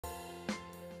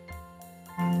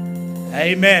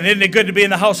Amen. Isn't it good to be in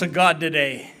the house of God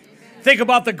today? Think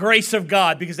about the grace of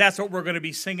God, because that's what we're going to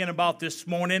be singing about this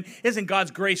morning. Isn't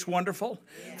God's grace wonderful?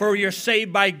 For you're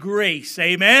saved by grace.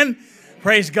 Amen.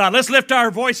 Praise God. Let's lift our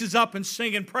voices up and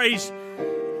sing and praise.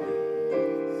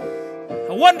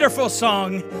 A wonderful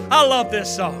song. I love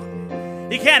this song.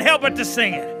 You can't help but to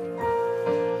sing it.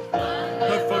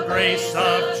 Look for grace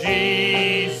of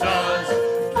Jesus.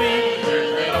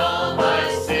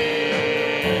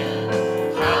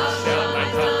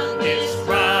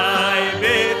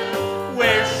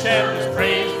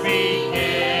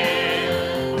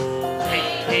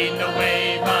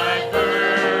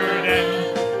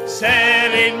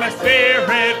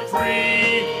 Spirit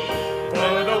free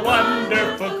for the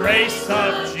wonderful grace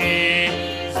of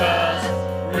Jesus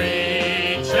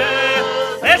reaches.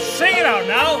 Let's sing it out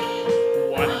now.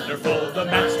 Wonderful, the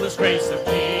matchless grace of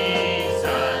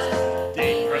Jesus,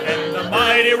 deeper than the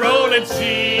mighty rolling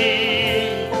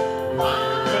sea.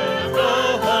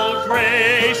 Wonderful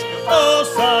grace, oh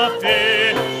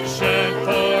sufficient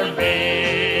for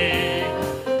me,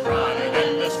 broader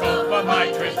than the scope of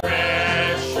my transgressions,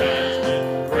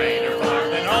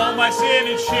 sin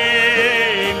and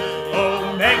shame.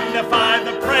 Oh, magnify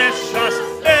the precious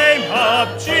name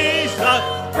of Jesus.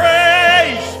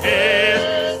 Praise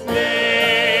his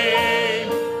name.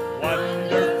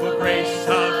 Wonderful grace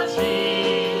of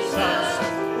Jesus,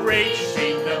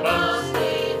 reaching the most.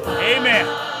 Amen.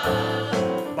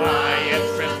 By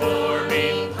its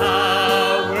transforming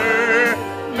power,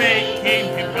 making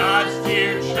him God's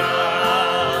dear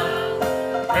child,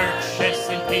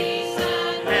 purchasing peace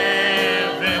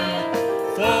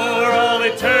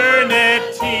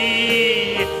eternity,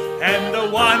 and the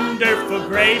wonderful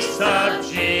grace of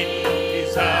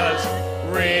Jesus.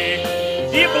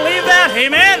 Do you believe that?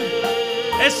 Amen.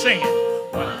 Let's sing it.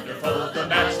 Wonderful, the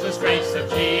matchless grace of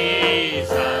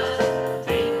Jesus,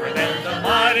 deeper than the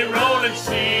mighty rolling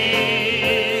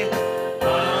sea.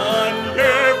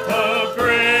 Wonderful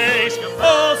grace,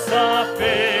 oh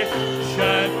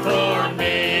sufficient for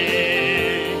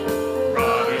me,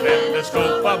 broader than the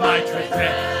scope of my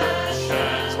transgression,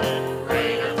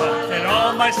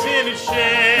 my sin and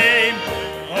shame.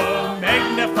 Oh,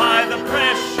 magnify the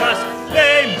precious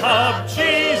name of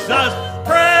Jesus.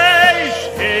 Praise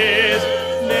his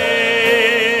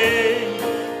name.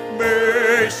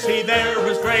 Mercy there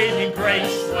was great and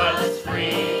grace was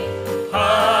free.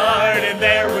 Pardon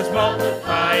there was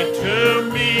multiplied to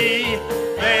me.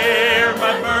 There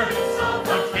my burdens of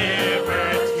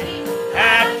liberty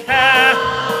had cast.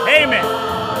 Amen.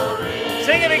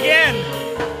 Sing it again.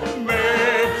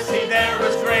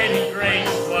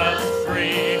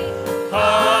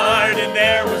 Pardon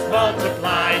there was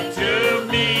multiplied to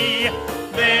me.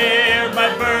 There my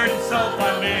burdens of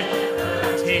my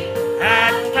liberty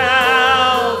at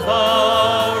Calvary.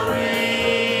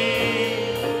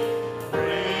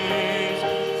 Praise,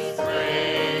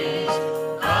 praise,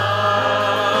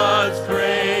 God's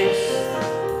grace,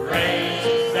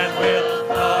 grace that will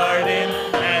pardon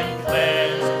and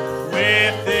cleanse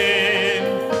within.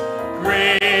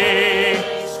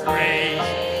 Grace, grace.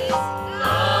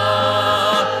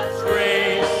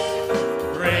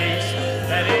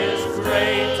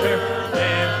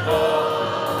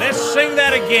 Sing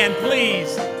that again,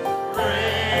 please.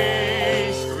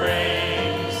 Grace,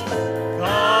 grace,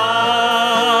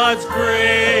 God's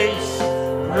grace,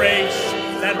 grace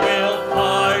that will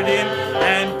pardon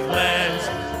and cleanse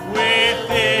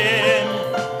within.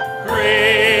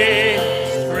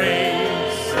 Grace,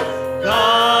 grace,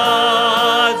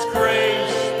 God's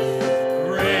grace,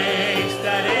 grace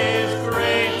that is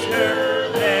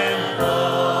greater than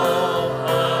all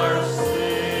our sin.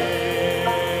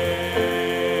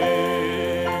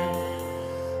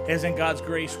 Isn't God's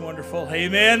grace wonderful?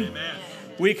 Amen. Amen.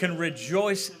 We can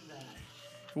rejoice. If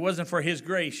it wasn't for his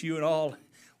grace, we'd all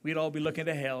be looking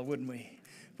to hell, wouldn't we?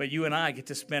 But you and I get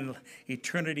to spend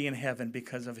eternity in heaven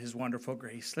because of his wonderful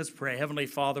grace. Let's pray. Heavenly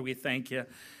Father, we thank you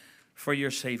for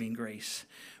your saving grace.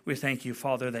 We thank you,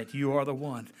 Father, that you are the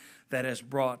one that has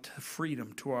brought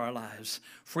freedom to our lives,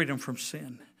 freedom from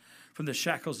sin, from the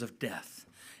shackles of death.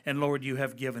 And Lord, you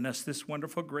have given us this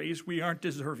wonderful grace we aren't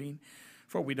deserving,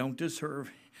 for we don't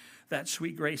deserve that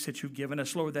sweet grace that you've given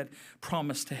us, Lord, that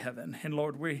promise to heaven. And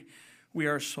Lord, we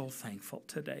are so thankful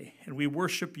today. And we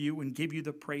worship you and give you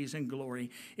the praise and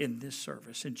glory in this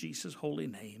service. In Jesus' holy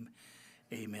name,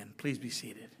 amen. Please be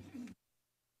seated.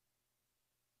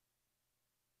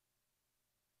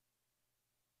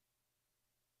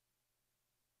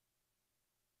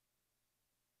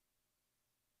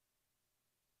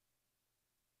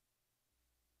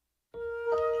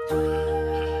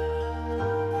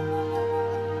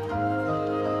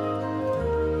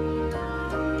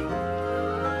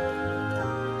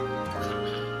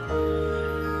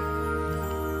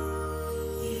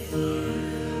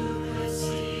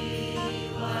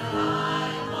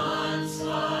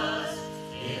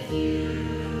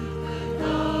 And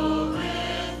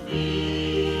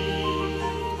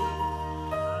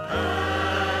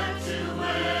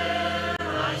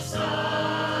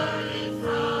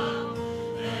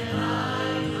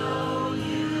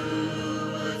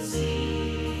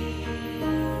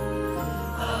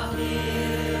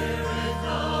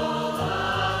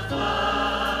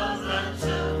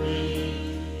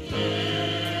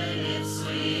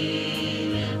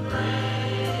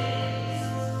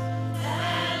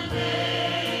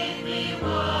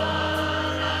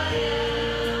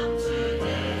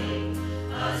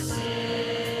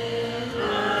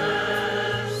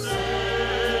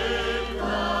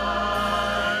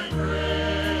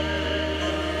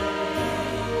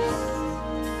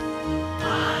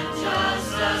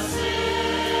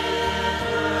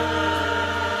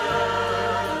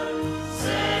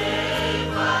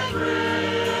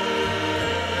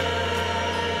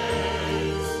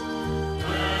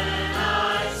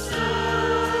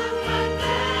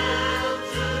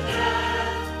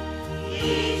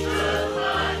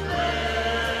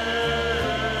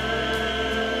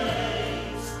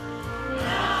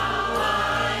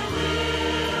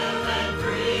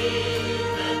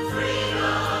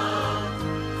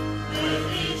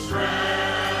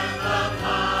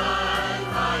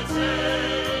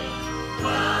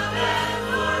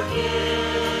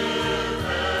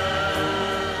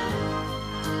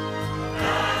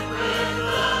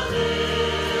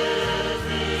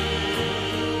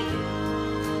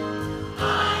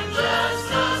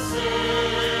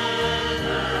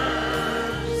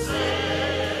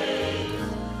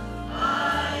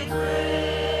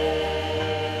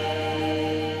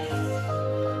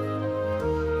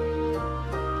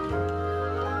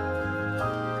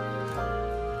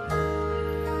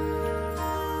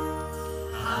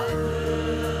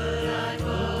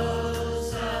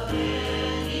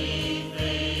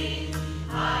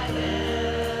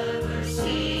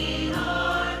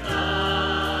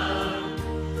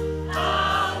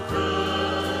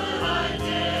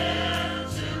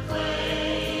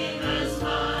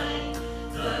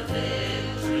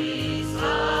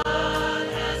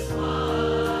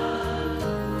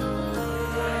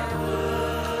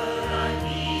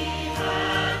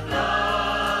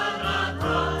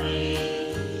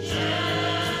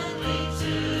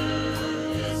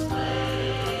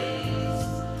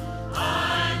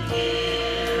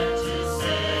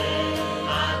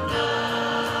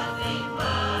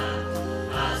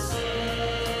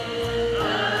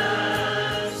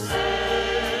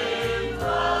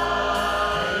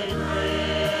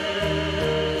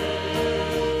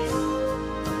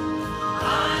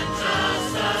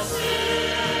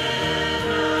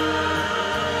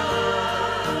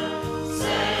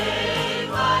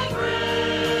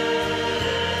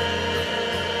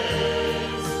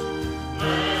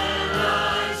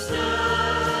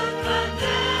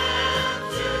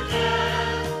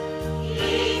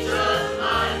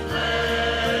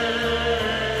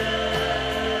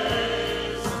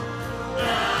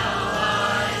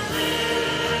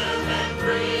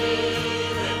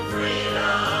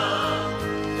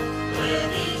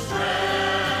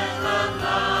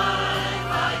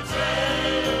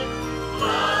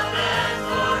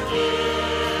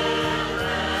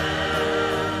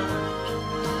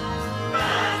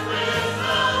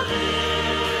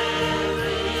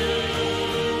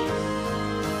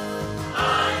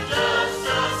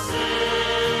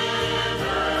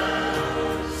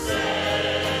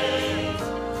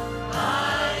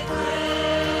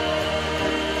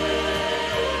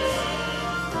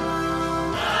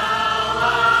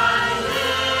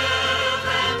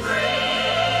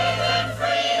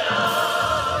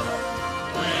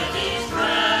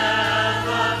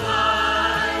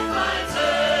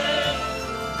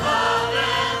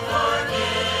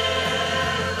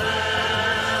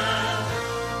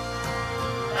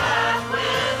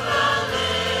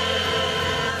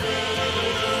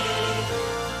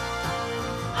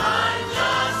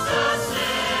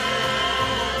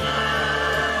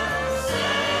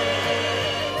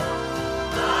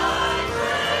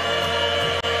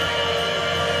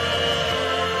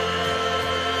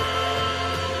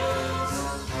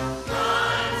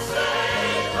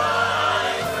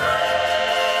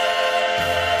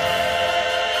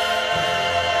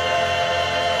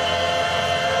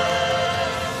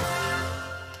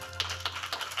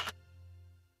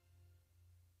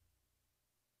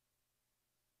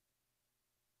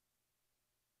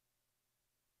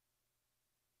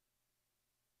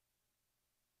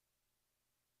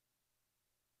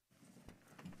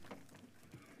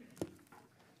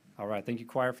All right, thank you,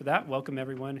 choir, for that. Welcome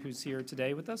everyone who's here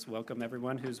today with us. Welcome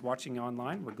everyone who's watching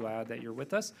online. We're glad that you're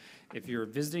with us. If you're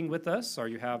visiting with us or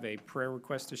you have a prayer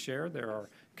request to share, there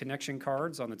are connection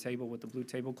cards on the table with the blue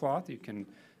tablecloth. You can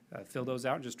fill those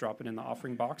out and just drop it in the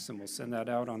offering box, and we'll send that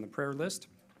out on the prayer list.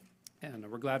 And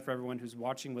we're glad for everyone who's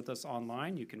watching with us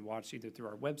online. You can watch either through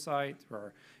our website, through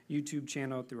our YouTube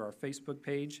channel, through our Facebook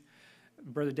page.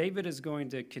 Brother David is going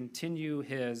to continue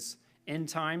his end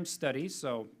time study,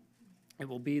 so it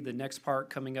will be the next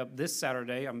part coming up this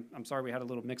Saturday. I'm sorry we had a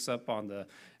little mix-up on the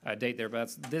date there, but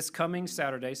that's this coming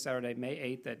Saturday, May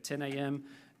 8th at 10 a.m.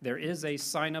 There is a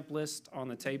sign-up list on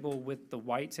the table with the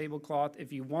white tablecloth.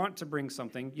 If you want to bring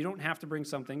something, you don't have to bring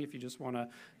something. If you just want to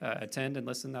attend and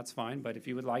listen, that's fine. But if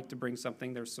you would like to bring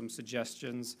something, there's some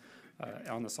suggestions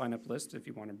on the sign-up list if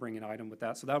you want to bring an item with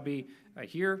that. So that'll be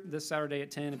here this Saturday at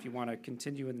 10 if you want to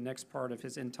continue in the next part of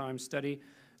his end time study.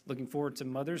 Looking forward to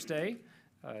Mother's Day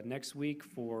next week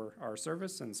for our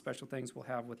service and special things we'll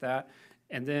have with that.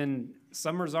 And then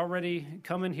summer's already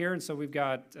coming here, and so we've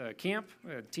got camp,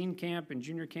 teen camp and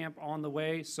junior camp on the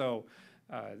way. So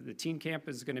the teen camp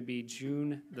is going to be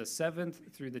June the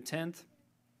 7th through the 10th.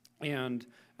 And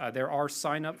there are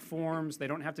sign-up forms. They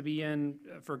don't have to be in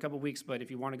for a couple weeks, but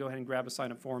if you want to go ahead and grab a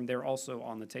sign-up form, they're also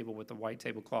on the table with the white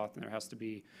tablecloth, and there has to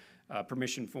be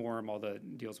permission form, all the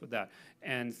deals with that.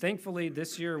 And thankfully,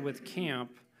 this year with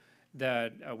camp,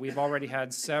 that we've already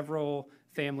had several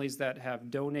families that have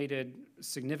donated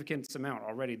significant amount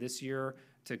already this year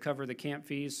to cover the camp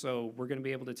fees, so we're going to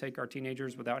be able to take our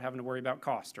teenagers without having to worry about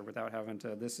cost or without having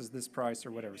to, this is this price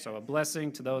or whatever. So a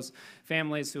blessing to those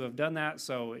families who have done that.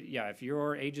 So yeah, if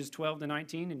your age is 12 to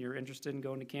 19 and you're interested in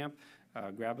going to camp,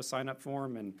 grab a sign-up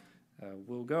form and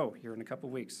we'll go here in a couple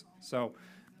weeks. So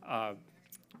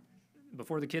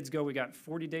before the kids go, we got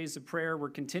 40 days of prayer. We're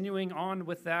continuing on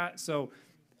with that. So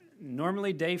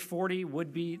normally day 40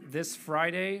 would be this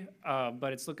Friday,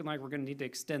 but it's looking like we're going to need to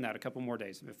extend that a couple more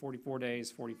days, 44 days,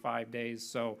 45 days.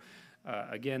 So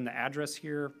again, the address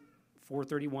here,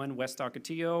 431 West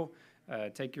Ocotillo.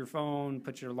 Take your phone,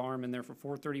 put your alarm in there for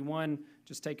 431.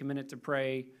 Just take a minute to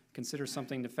pray, consider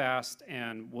something to fast,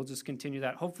 and we'll just continue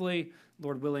that. Hopefully,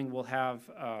 Lord willing, we'll have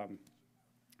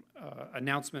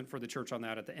announcement for the church on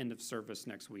that at the end of service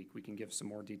next week. We can give some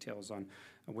more details on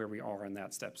where we are on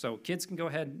that step. So kids can go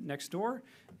ahead next door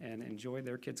and enjoy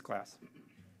their kids' class.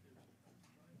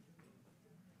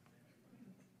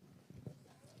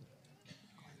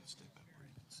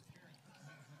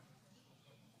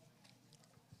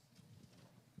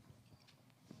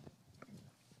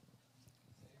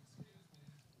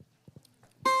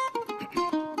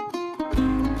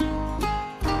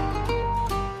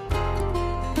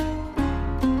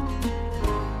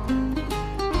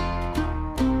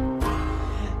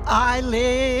 I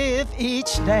live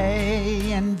each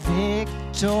day in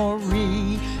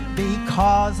victory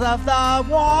because of the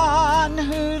one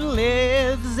who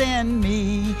lives in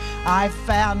me. I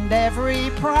found every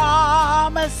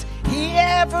promise he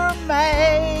ever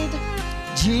made,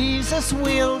 Jesus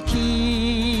will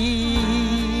keep.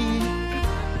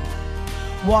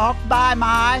 Walk by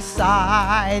my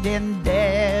side in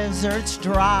deserts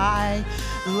dry,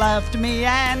 loved me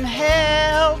and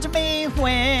held me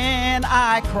when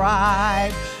I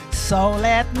cried. So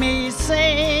let me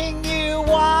sing you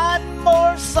one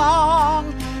more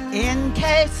song in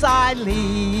case I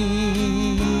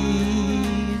leave.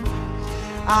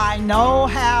 I know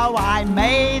how I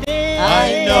made it.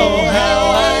 I know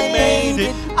how I made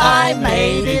it. I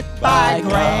made it by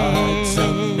God's grace.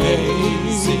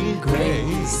 amazing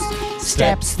grace.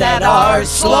 Steps that are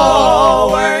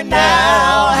slower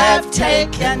now have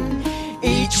taken,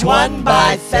 each one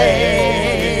by faith.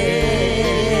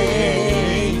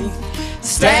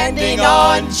 Standing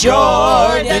on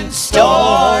Jordan's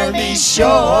stormy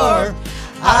shore,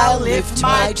 I'll lift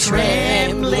my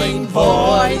trembling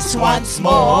voice once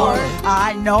more.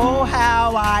 I know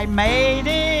how I made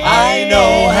it. I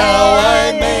know how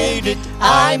I made it.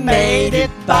 I made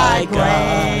it by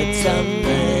God's grace.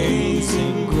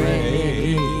 amazing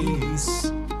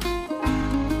grace.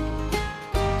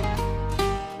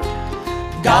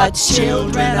 God's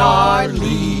children are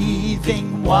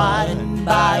leaving one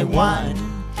by one,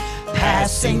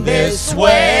 passing this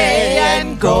way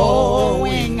and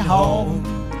going home.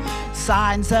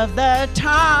 Signs of the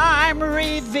time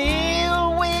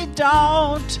reveal we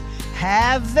don't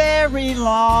have very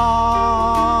long.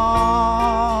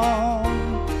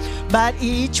 But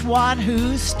each one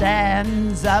who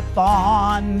stands up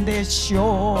on this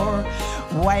shore,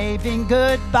 waving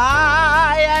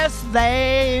goodbye as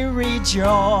they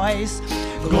rejoice.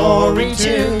 Glory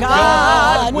to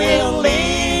God, we'll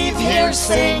leave here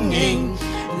singing.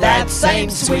 that same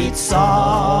sweet song.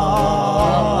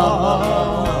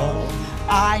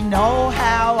 I know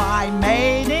how I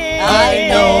made it. I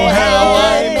know how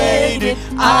I made it.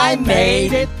 I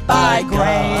made it by God's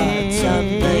grace.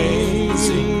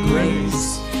 amazing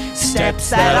grace. Steps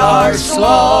that are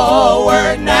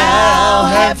slower now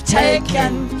have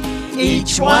taken,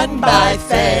 each one by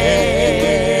faith.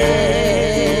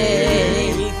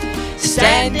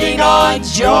 Standing on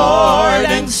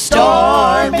Jordan's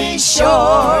stormy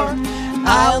shore,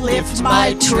 I'll lift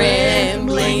my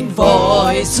trembling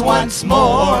voice once more.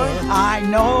 I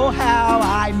know how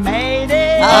I made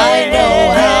it. I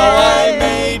know how I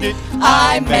made it.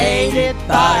 I made it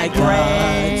by God's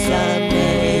grace.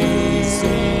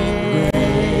 amazing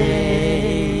grace.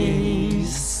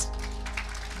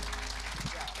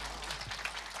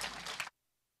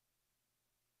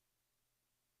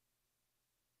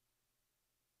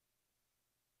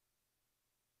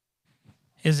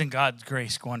 Isn't God's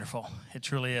grace wonderful? It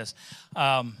truly is.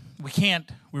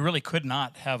 We really could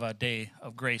not have a day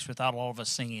of grace without all of us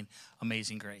singing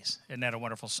Amazing Grace. Isn't that a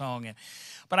wonderful song?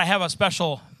 But I have a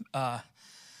special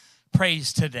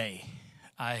praise today.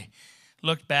 I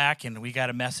looked back and we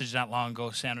got a message not long ago,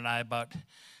 Sam and I, about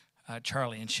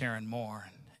Charlie and Sharon Moore.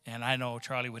 And I know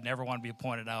Charlie would never want to be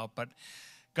pointed out, but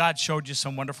God showed you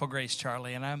some wonderful grace,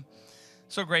 Charlie. And I'm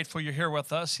so grateful you're here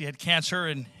with us. He had cancer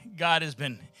and God has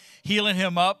been healing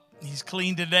him up. He's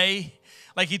clean today.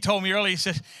 Like he told me earlier, he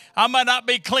said, I might not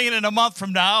be clean in a month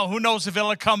from now. Who knows if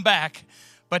it'll come back.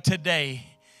 But today,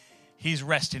 he's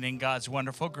resting in God's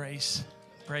wonderful grace.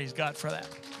 Praise God for that.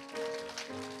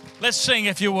 Let's sing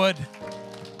if you would.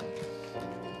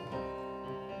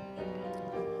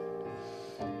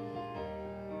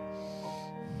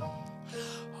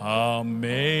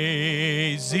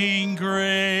 Amazing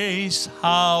grace,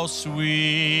 how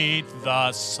sweet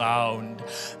the sound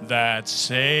that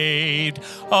saved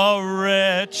a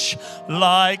wretch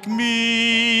like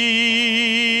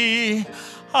me.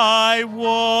 I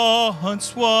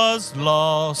once was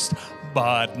lost,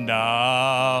 but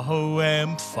now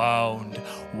am found,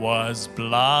 was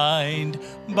blind,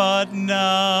 but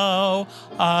now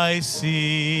I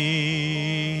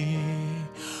see.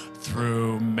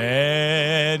 Through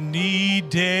many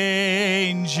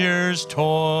dangers,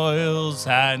 toils,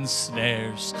 and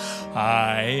snares,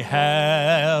 I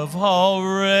have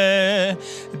already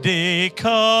come.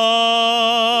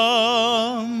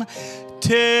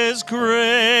 'Tis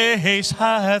grace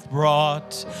hath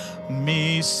brought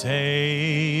me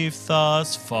safe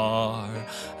thus far,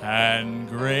 and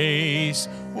grace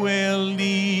will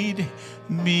lead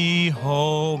me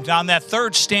home. On that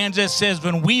third stanza, it says,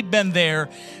 when we've been there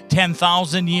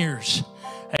 10,000 years.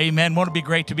 Amen. Won't it be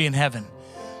great to be in heaven?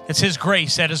 It's His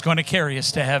grace that is going to carry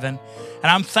us to heaven. And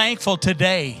I'm thankful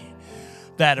today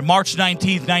that March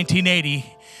 19th, 1980,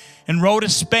 in Rota,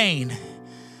 Spain,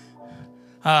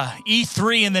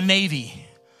 E3 in the Navy,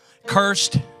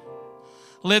 cursed,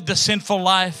 lived a sinful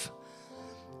life,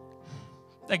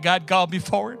 that God called me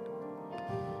forward.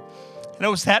 And it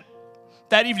was that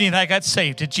evening I got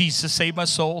saved, that Jesus saved my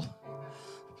soul.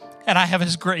 And I have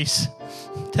His grace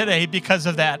today because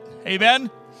of that.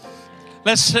 Amen?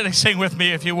 Let's sing with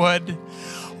me if you would.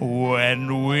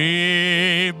 When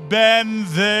we've been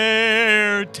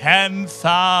there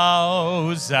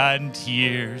 10,000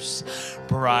 years,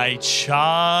 bright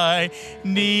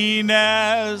shining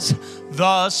as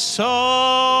the sun,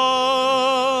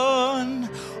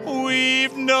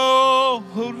 we've no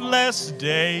less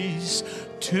days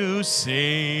to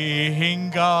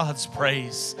sing God's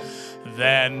praise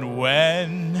than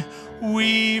when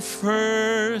we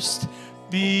first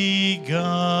begun.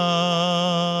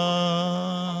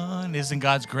 Isn't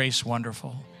God's grace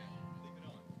wonderful?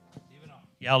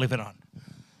 Yeah, I'll leave it on.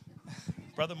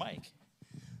 Brother Mike,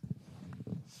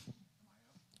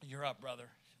 you're up, brother.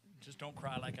 Just don't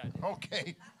cry like I did.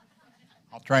 Okay.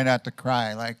 I'll try not to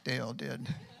cry like Dale did.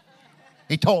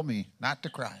 He told me not to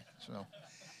cry. So,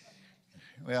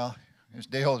 well, as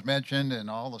Dale has mentioned, and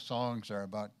all the songs are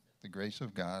about the grace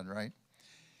of God, right?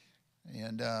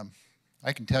 And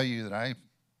I can tell you that I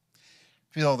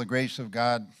feel the grace of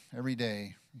God every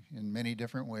day in many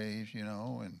different ways, you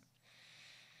know. And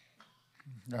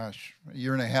gosh, a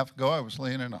year and a half ago, I was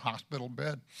laying in a hospital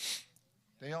bed.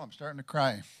 Dale, I'm starting to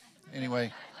cry.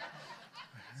 Anyway,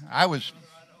 I was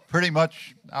pretty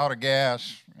much out of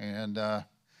gas, and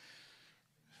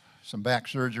some back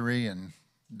surgery and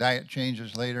diet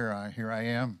changes later. Here I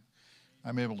am.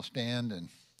 I'm able to stand and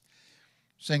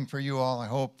sing for you all. I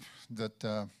hope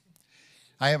that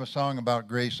I have a song about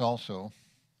grace also,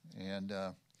 and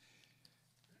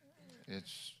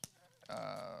it's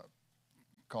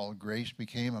called Grace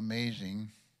Became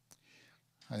Amazing.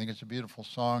 I think it's a beautiful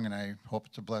song, and I hope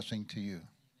it's a blessing to you.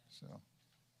 So.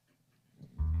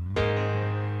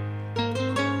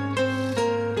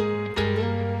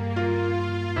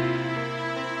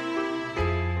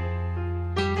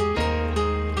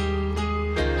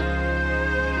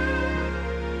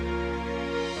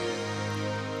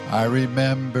 I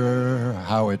remember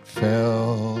how it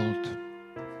felt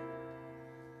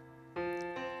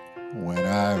when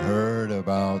I heard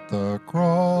about the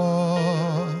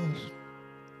cross,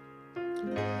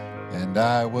 and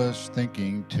I was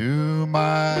thinking to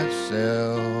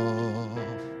myself,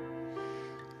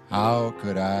 how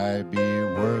could I be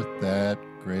worth that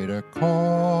great a cost?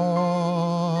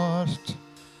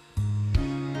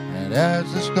 And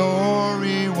as the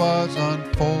story was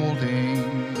unfolding,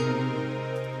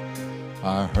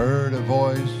 I heard a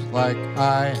voice like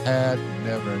I had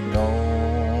never known.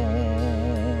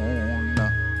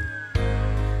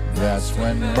 That's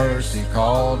when mercy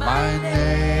called my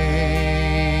name.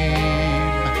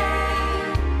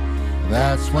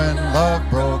 That's when love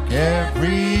broke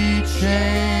every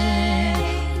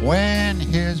chain. When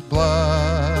his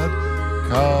blood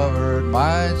covered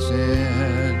my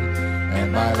sin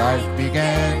and my life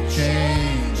began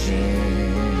changing.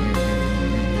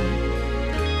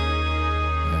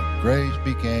 Grace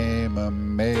became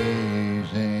amazing.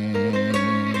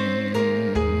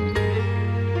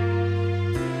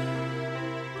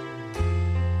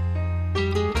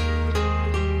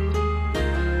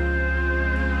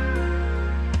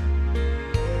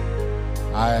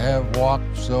 I have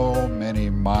walked so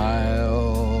many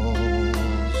miles.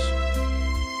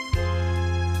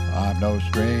 I'm no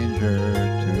stranger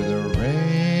to the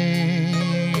rain,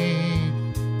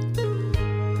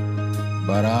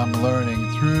 but I'm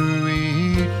learning through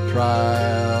each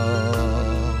trial,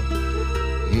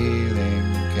 healing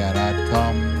cannot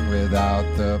come without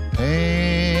the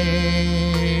pain.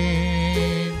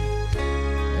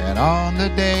 And on the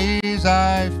days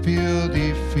I feel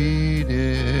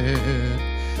defeated,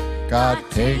 God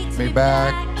takes me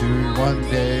back to one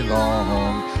day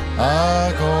long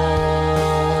ago.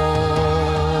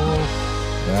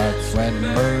 That's when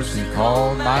mercy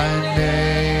called my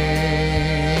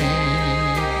name.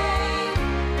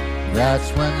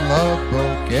 That's when love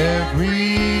broke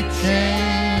every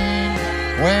chain.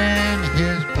 When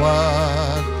his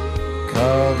blood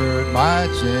covered my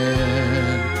sin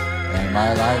and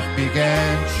my life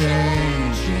began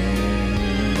changing.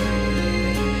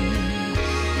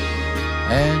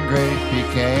 And grace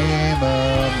became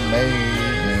amazing.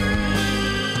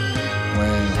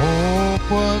 When hope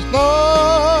was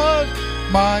lost,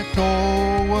 my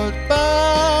soul was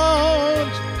bound.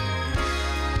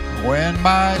 When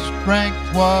my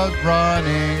strength was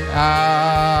running out,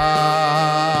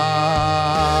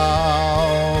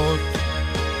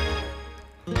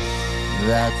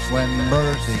 that's when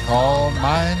mercy called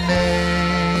my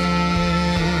name.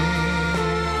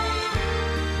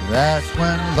 That's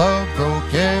when love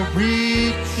broke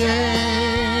every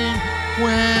chain.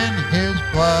 When his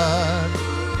blood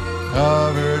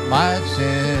covered my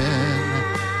sin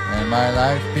and my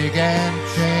life began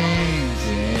changing.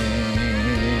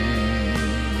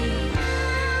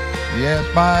 Yes,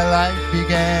 my life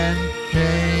began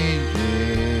changing,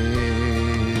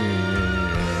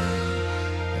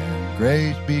 and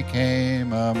grace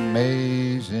became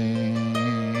amazing.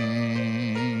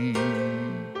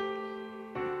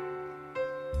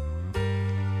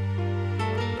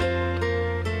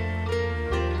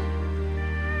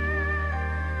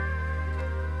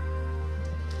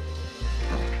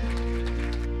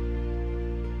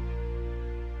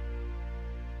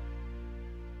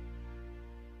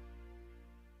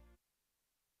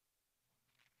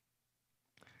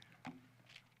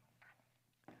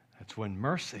 That's when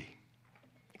mercy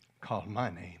called my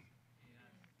name.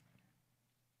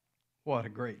 What a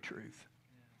great truth.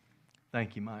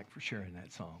 Thank you, Mike, for sharing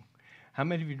that song. How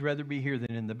many of you'd rather be here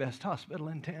than in the best hospital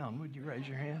in town? Would you raise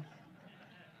your hand?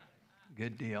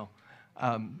 Good deal.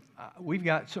 We've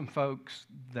got some folks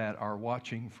that are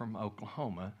watching from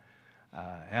Oklahoma,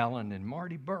 Alan and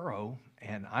Marty Burrow,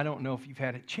 and I don't know if you've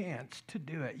had a chance to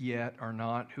do it yet or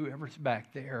not, whoever's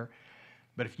back there.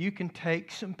 But if you can take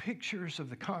some pictures of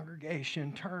the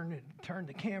congregation, turn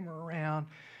the camera around,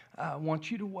 I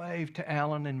want you to wave to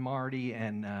Alan and Marty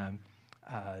and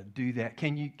do that.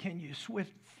 Can you swip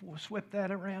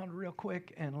that around real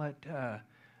quick and let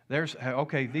there's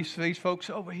okay these folks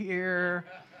over here.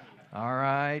 All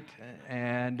right,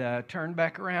 and turn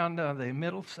back around to the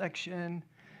middle section.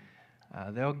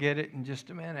 They'll get it in just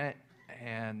a minute,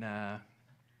 and.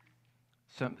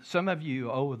 Some of you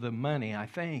owe the money, I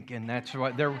think, and that's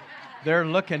what they're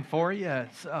looking for you.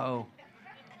 So,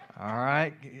 all All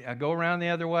right, go around the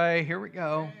other way. Here we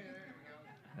go.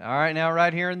 All right, now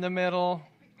right here in the middle.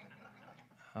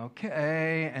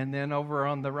 Okay, and then over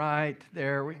on the right.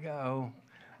 There we go.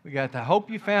 We got the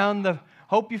hope you found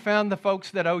the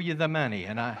folks that owe you the money.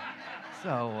 And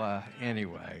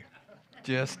anyway,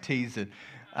 just teasing.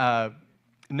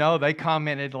 No, they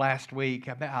commented last week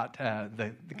about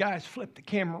the guys flipped the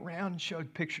camera around and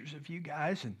showed pictures of you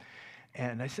guys,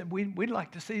 and they said we'd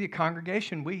like to see the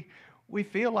congregation. We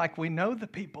feel like we know the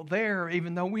people there,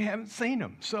 even though we haven't seen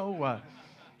them.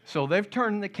 So they've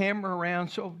turned the camera around.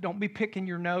 So don't be picking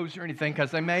your nose or anything, because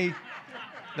they may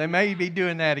be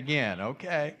doing that again.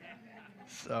 Okay.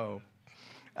 So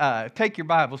take your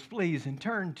Bibles, please, and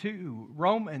turn to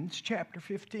Romans chapter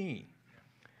 15.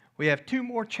 We have 2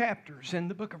 more chapters in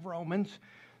the book of Romans,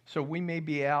 so we may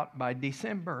be out by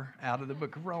December out of the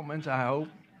book of Romans, I hope.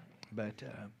 But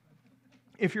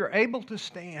if you're able to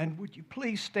stand, would you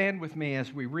please stand with me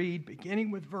as we read,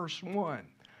 beginning with verse 1.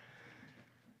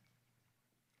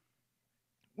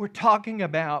 We're talking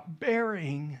about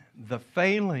bearing the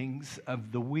failings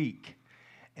of the weak.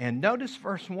 And notice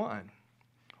verse 1.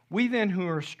 We then who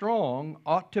are strong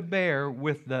ought to bear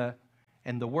with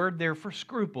and the word there for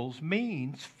scruples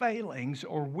means failings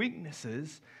or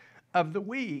weaknesses of the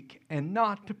weak, and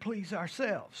not to please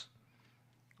ourselves.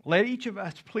 Let each of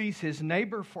us please his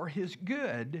neighbor for his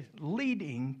good,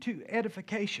 leading to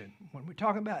edification. When we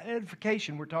talk about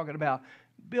edification, we're talking about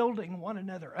building one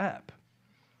another up.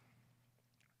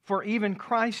 For even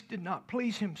Christ did not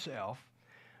please himself,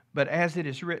 but as it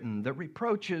is written, the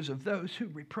reproaches of those who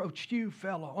reproached you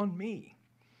fell on me.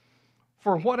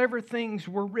 For whatever things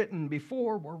were written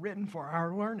before were written for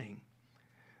our learning,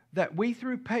 that we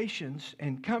through patience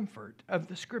and comfort of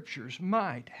the Scriptures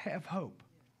might have hope.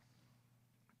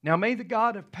 Now may the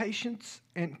God of patience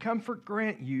and comfort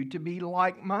grant you to be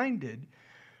like-minded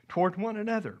toward one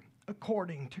another,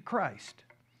 according to Christ,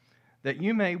 that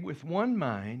you may with one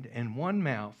mind and one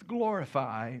mouth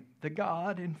glorify the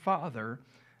God and Father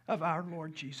of our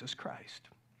Lord Jesus Christ.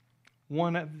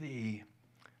 One of the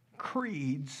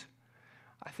creeds,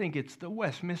 I think it's the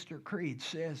Westminster Creed,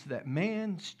 says that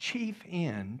man's chief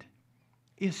end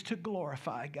is to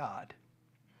glorify God.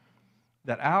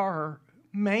 That our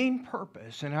main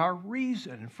purpose and our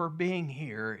reason for being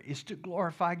here is to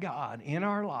glorify God in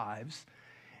our lives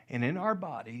and in our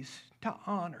bodies, to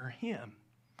honor Him.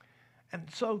 And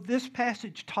so this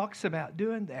passage talks about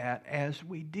doing that as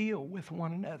we deal with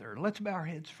one another. Let's bow our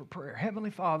heads for prayer.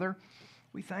 Heavenly Father,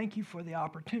 we thank you for the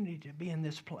opportunity to be in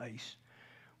this place.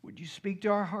 Would you speak to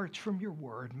our hearts from your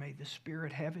word? May the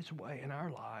Spirit have his way in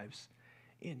our lives.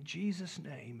 In Jesus'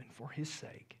 name and for his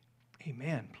sake.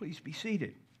 Amen. Please be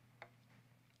seated.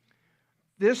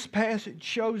 This passage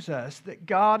shows us that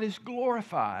God is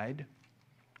glorified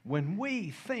when we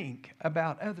think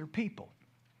about other people.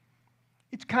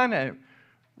 It's kind of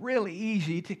really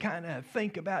easy to kind of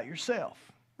think about yourself,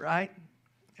 right?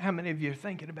 How many of you are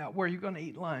thinking about where you're going to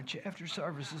eat lunch after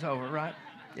service is over, right?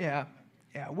 Yeah.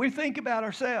 We think about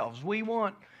ourselves. We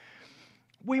want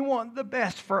the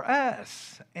best for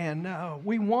us, and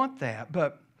we want that,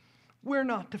 but we're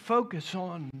not to focus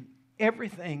on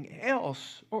everything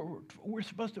else, or we're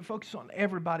supposed to focus on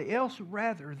everybody else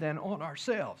rather than on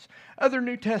ourselves. Other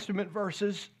New Testament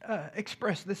verses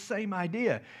express this same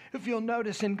idea. If you'll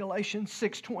notice in Galatians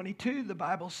 6:22, the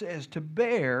Bible says to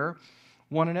bear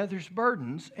one another's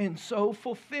burdens and so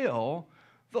fulfill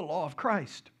the law of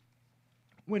Christ.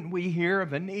 When we hear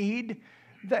of a need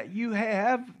that you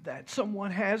have, that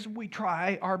someone has, we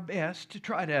try our best to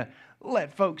try to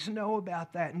let folks know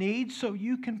about that need so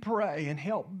you can pray and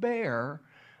help bear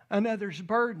another's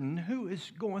burden who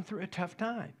is going through a tough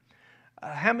time.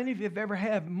 How many of you have ever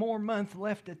had more month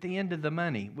left at the end of the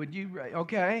money? Would you?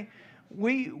 Okay.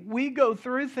 We go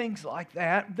through things like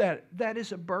that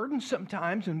is a burden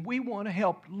sometimes, and we want to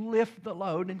help lift the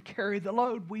load and carry the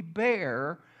load. We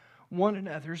bear one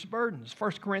another's burdens.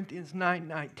 1 Corinthians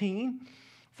 9:19,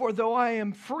 for though I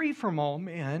am free from all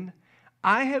men,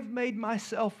 I have made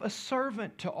myself a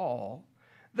servant to all,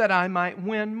 that I might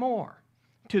win more.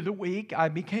 To the weak I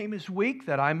became as weak,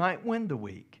 that I might win the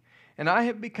weak. And I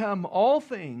have become all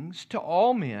things to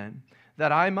all men,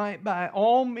 that I might by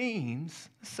all means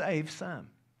save some.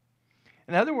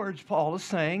 In other words, Paul is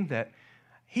saying that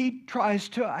he tries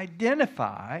to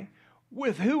identify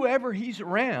with whoever he's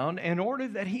around in order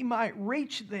that he might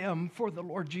reach them for the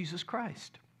Lord Jesus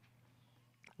Christ.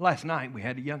 Last night we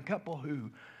had a young couple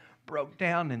who broke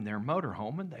down in their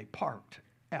motorhome, and they parked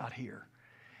out here.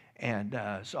 And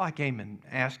so I came and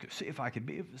asked to see if I could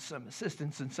be of some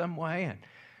assistance in some way. And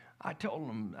I told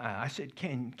them, I said,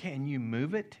 can you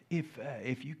move it?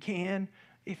 If you can,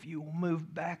 if you will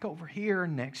move back over here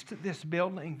next to this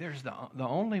building, there's the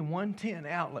only 110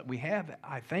 outlet we have,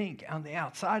 I think, on the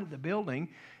outside of the building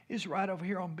is right over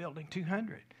here on Building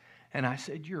 200. And I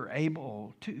said, you're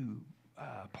able to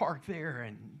park there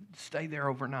and stay there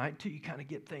overnight till you kind of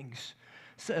get things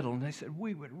settled. And they said,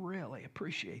 we would really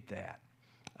appreciate that.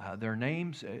 Their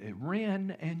names,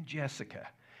 Ren and Jessica.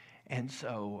 And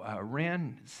so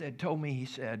Ren told me, he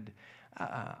said,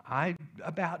 I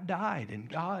about died and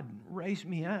God raised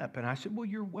me up. And I said, well,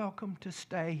 you're welcome to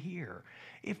stay here.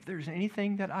 If there's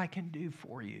anything that I can do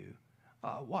for you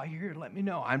while you're here, let me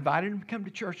know. I invited them to come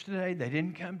to church today. They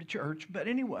didn't come to church. But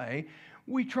anyway,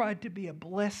 we tried to be a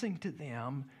blessing to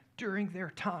them during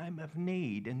their time of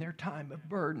need and their time of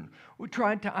burden. We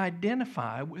tried to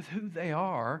identify with who they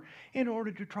are in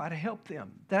order to try to help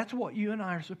them. That's what you and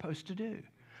I are supposed to do.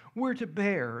 We're to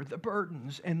bear the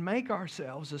burdens and make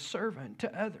ourselves a servant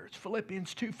to others.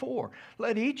 Philippians 2:4.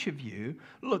 Let each of you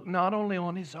look not only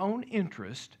on his own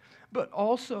interest, but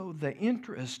also the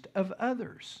interest of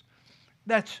others.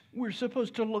 We're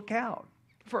supposed to look out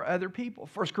for other people.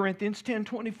 1 Corinthians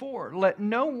 10:24. Let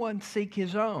no one seek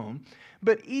his own,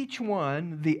 but each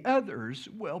one the other's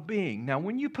well-being. Now,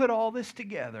 when you put all this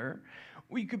together,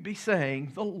 we could be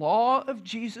saying the law of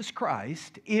Jesus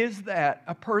Christ is that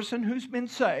a person who's been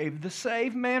saved, the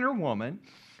saved man or woman,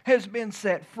 has been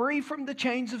set free from the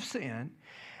chains of sin,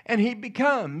 and he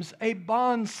becomes a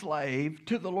bondslave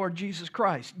to the Lord Jesus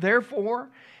Christ. Therefore,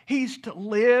 he's to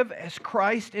live as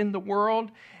Christ in the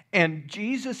world, and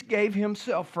Jesus gave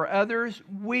himself for others.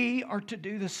 We are to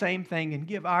do the same thing and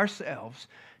give ourselves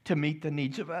to meet the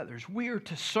needs of others. We are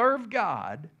to serve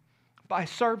God by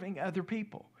serving other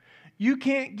people. You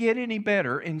can't get any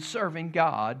better in serving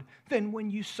God than when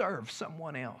you serve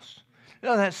someone else.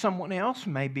 Now, that someone else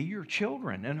may be your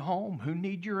children at home who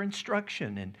need your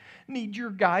instruction and need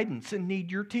your guidance and need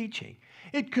your teaching.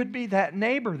 It could be that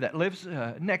neighbor that lives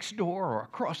next door or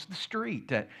across the street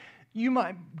that you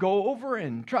might go over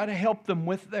and try to help them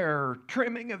with their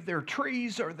trimming of their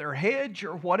trees or their hedge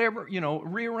or whatever,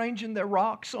 rearranging their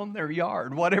rocks on their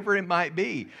yard, whatever it might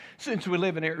be, since we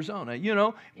live in Arizona.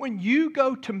 When you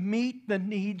go to meet the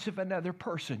needs of another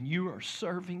person, you are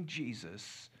serving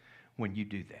Jesus when you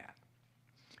do that.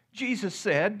 Jesus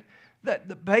said that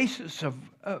the basis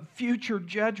of future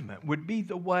judgment would be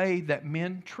the way that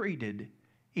men treated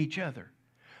each other.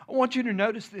 I want you to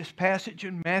notice this passage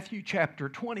in Matthew chapter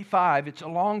 25. It's a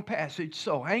long passage,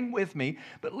 so hang with me,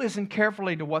 but listen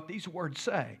carefully to what these words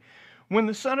say. When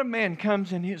the Son of Man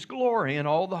comes in his glory and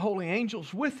all the holy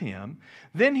angels with him,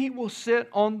 then he will sit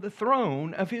on the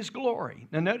throne of his glory.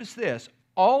 Now notice this.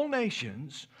 All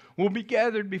nations will be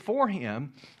gathered before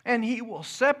him, and he will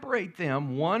separate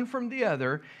them one from the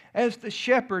other as the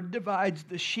shepherd divides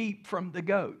the sheep from the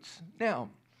goats. Now,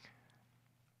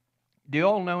 do you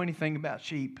all know anything about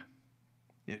sheep?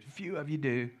 A few of you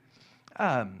do.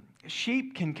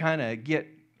 Sheep can kind of get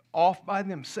off by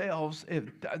themselves.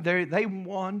 They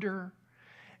wander,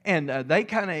 and they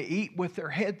kind of eat with their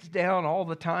heads down all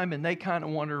the time, and they kind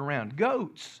of wander around.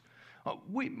 Goats,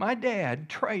 my dad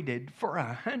traded for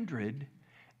 100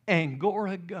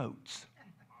 Angora goats.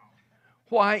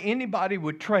 Why anybody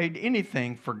would trade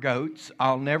anything for goats,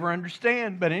 I'll never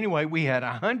understand. But anyway, we had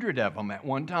 100 of them at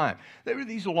one time. They were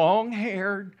these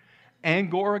long-haired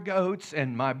Angora goats,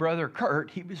 and my brother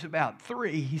Kurt, he was about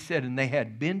 3, he said, and they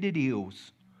had bended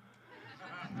ears.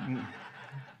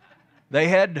 They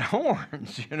had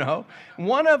horns,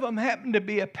 One of them happened to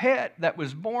be a pet that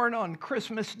was born on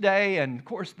Christmas Day, and of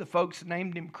course the folks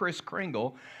named him Kris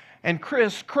Kringle. And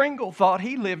Kris Kringle thought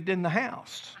he lived in the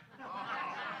house.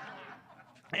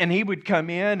 And he would come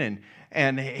in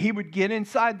and he would get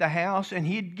inside the house and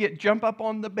he'd jump up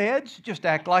on the beds, just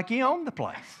act like he owned the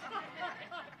place.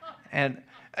 And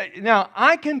now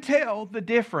I can tell the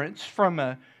difference from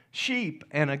a sheep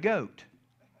and a goat.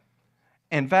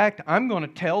 In fact, I'm going to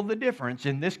tell the difference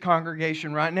in this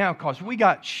congregation right now because we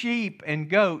got sheep and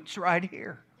goats right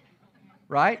here,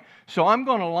 right? So I'm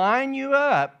going to line you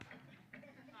up.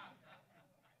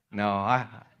 No,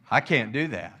 I can't do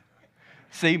that.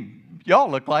 See, y'all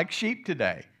look like sheep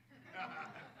today.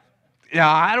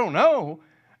 Now, I don't know,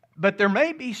 but there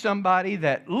may be somebody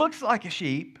that looks like a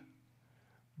sheep,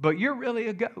 but you're really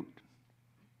a goat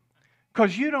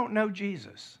because you don't know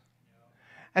Jesus.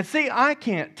 And see, I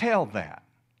can't tell that.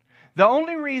 The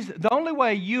only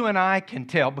way you and I can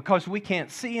tell, because we can't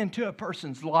see into a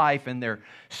person's life and their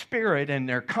spirit and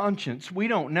their conscience, we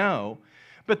don't know.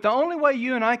 But the only way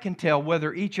you and I can tell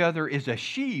whether each other is a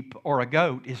sheep or a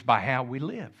goat is by how we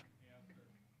live.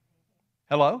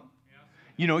 Hello?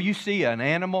 You know, you see an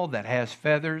animal that has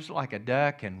feathers like a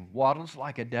duck and waddles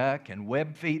like a duck and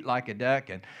web feet like a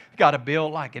duck and got a bill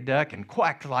like a duck and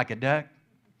quacks like a duck.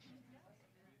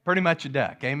 Pretty much a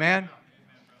duck, amen?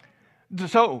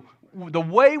 So the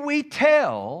way we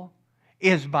tell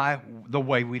is by the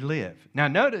way we live. Now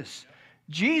notice,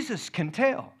 Jesus can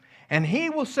tell, and He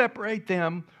will separate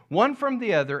them one from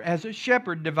the other as a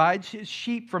shepherd divides his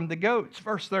sheep from the goats.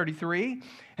 Verse 33,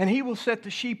 and He will set the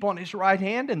sheep on His right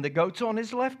hand and the goats on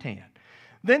His left hand.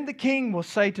 Then the king will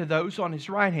say to those on his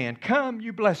right hand, come,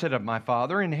 you blessed of my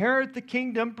Father, inherit the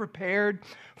kingdom prepared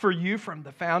for you from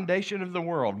the foundation of the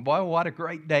world. Boy, what a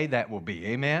great day that will be,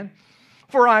 amen?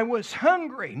 For I was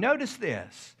hungry, notice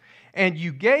this, and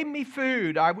you gave me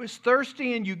food. I was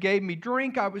thirsty, and you gave me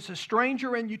drink. I was a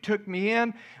stranger, and you took me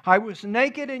in. I was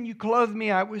naked, and you clothed me.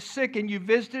 I was sick, and you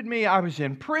visited me. I was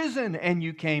in prison, and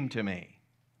you came to me.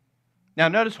 Now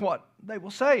notice what they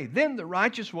will say. Then the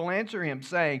righteous will answer him,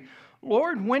 saying,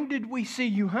 Lord, when did we see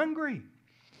you hungry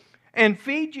and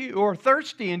feed you, or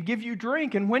thirsty and give you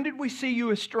drink? And when did we see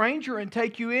you a stranger and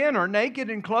take you in, or naked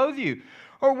and clothe you?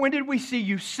 Or when did we see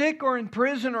you sick or in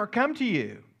prison or come to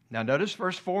you? Now notice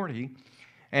verse 40.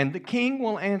 And the king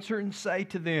will answer and say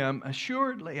to them,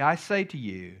 assuredly, I say to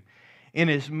you,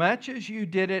 inasmuch as you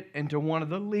did it unto one of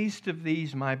the least of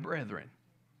these my brethren,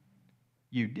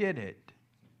 you did it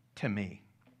to me.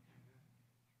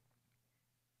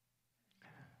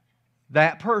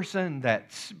 That person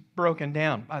that's broken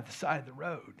down by the side of the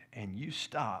road, and you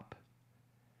stop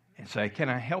and say, can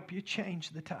I help you change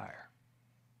the tire?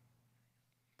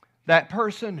 That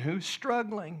person who's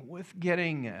struggling with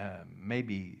getting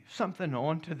maybe something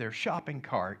onto their shopping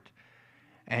cart,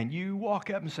 and you walk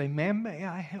up and say, ma'am, may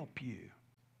I help you?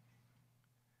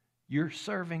 You're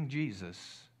serving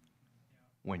Jesus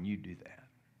when you do that.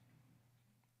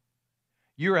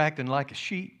 You're acting like a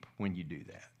sheep when you do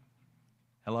that.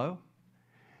 Hello?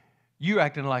 You're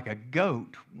acting like a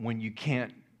goat when you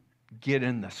can't get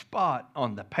in the spot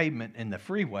on the pavement in the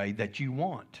freeway that you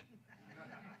want.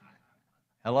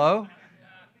 Hello?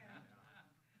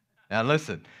 Now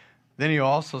listen. Then He'll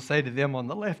also say to them on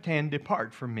the left hand,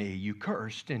 depart from me, you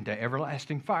cursed, into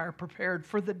everlasting fire prepared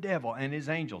for the devil and his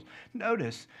angels.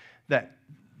 Notice that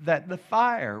the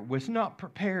fire was not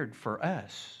prepared for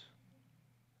us.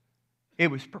 It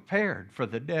was prepared for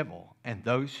the devil and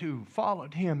those who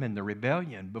followed him in the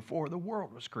rebellion before the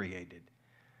world was created.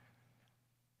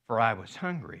 For I was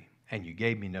hungry, and you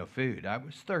gave me no food. I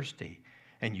was thirsty,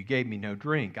 and you gave me no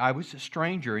drink. I was a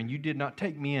stranger, and you did not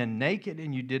take me in. Naked,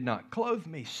 and you did not clothe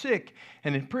me. Sick,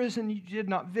 and in prison, you did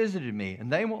not visit me.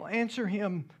 And they will answer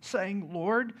him, saying,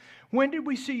 Lord, when did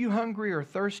we see you hungry or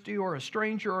thirsty or a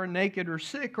stranger or naked or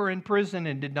sick or in prison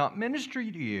and did not minister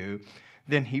to you?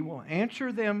 Then He will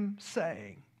answer them,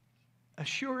 saying,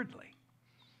 assuredly,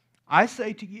 I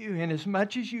say to you,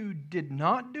 inasmuch as you did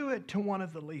not do it to one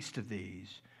of the least of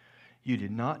these, you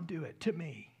did not do it to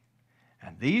me.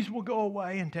 And these will go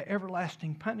away into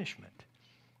everlasting punishment,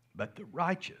 but the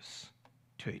righteous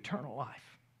to eternal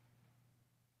life.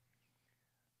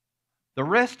 The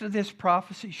rest of this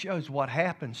prophecy shows what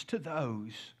happens to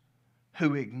those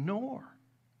who ignore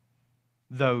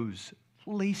those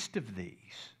least of these.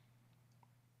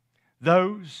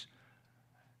 Those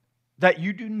that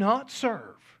you do not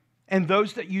serve and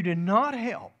those that you do not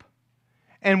help,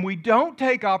 and we don't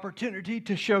take opportunity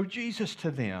to show Jesus to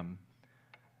them,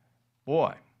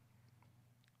 boy,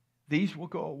 these will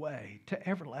go away to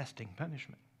everlasting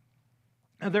punishment.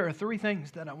 Now, there are three things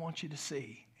that I want you to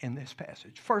see in this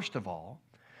passage. First of all,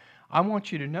 I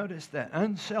want you to notice that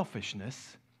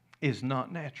unselfishness is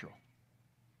not natural.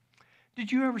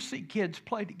 Did you ever see kids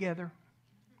play together?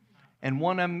 And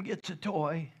one of them gets a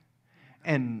toy,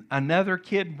 and another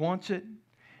kid wants it,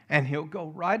 and he'll go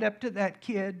right up to that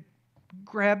kid,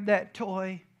 grab that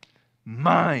toy,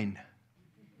 mine.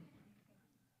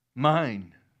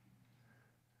 Mine.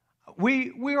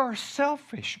 We are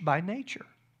selfish by nature.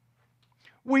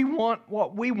 We want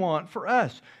what we want for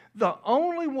us. The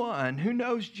only one who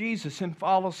knows Jesus and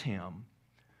follows Him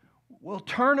will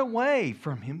turn away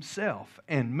from himself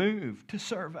and move to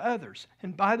serve others.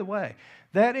 And by the way,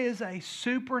 that is a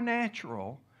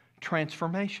supernatural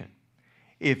transformation.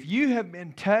 If you have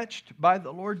been touched by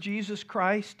the Lord Jesus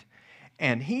Christ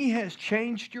and He has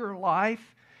changed your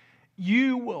life,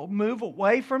 you will move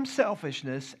away from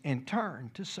selfishness and turn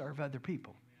to serve other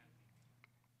people.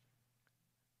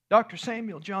 Dr.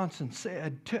 Samuel Johnson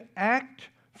said, to act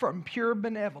from pure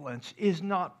benevolence is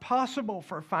not possible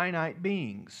for finite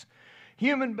beings.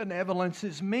 Human benevolence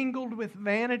is mingled with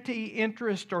vanity,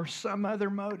 interest, or some other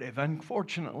motive.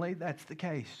 Unfortunately, that's the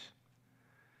case.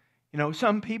 You know,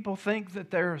 some people think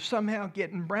that they're somehow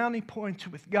getting brownie points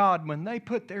with God when they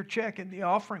put their check in the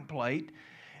offering plate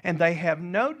and they have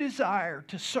no desire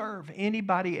to serve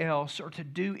anybody else or to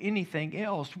do anything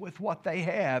else with what they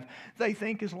have. They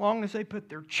think as long as they put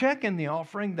their check in the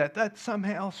offering that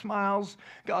somehow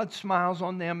God smiles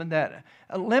on them, and that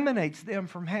eliminates them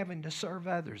from having to serve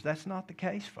others. That's not the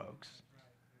case, folks.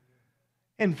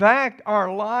 In fact,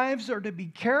 our lives are to be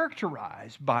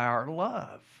characterized by our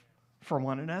love for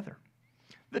one another.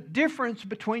 The difference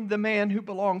between the man who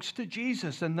belongs to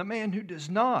Jesus and the man who does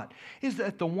not is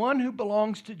that the one who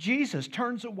belongs to Jesus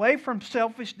turns away from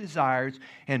selfish desires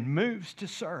and moves to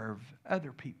serve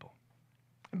other people.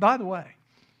 And by the way,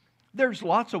 there's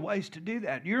lots of ways to do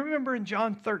that. You remember in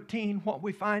John 13, what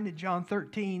we find in John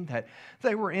 13, that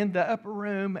they were in the upper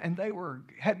room and they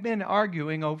had been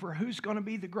arguing over who's going to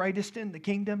be the greatest in the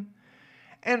kingdom.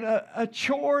 And a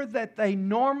chore that they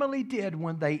normally did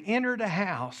when they entered a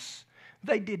house,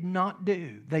 they did not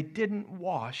do. They didn't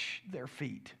wash their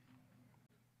feet.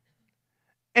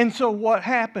 And so what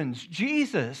happens?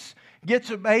 Jesus gets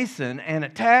a basin and a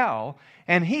towel,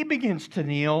 and he begins to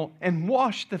kneel and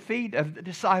wash the feet of the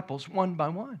disciples one by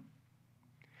one.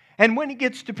 And when he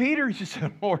gets to Peter, he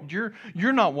says, Lord,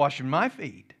 you're not washing my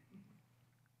feet.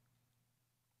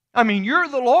 I mean, you're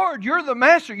the Lord, you're the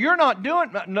Master, you're not doing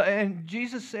it. And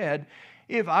Jesus said,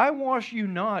 if I wash you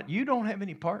not, you don't have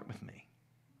any part with me.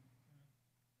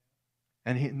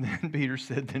 And then Peter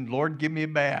said, then Lord, give me a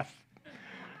bath,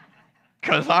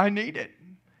 because I need it.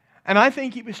 And I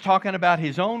think he was talking about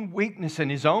his own weakness and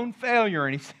his own failure.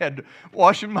 And he said,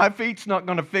 washing my feet's not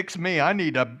going to fix me. I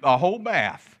need a whole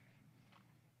bath.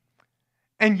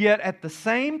 And yet at the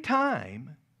same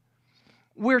time,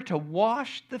 we're to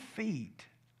wash the feet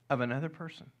of another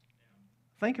person.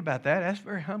 Think about that. That's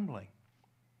very humbling.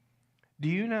 Do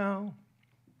you know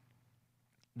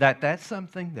that that's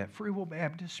something that Free Will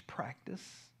Baptists practice?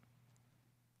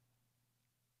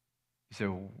 You say,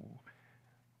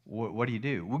 well, what do you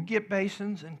do? We'll get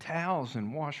basins and towels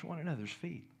and wash one another's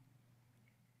feet.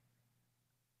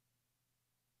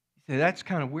 You say, that's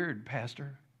kind of weird,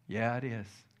 Pastor. Yeah, it is,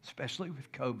 especially with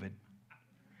COVID.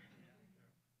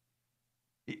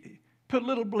 Put a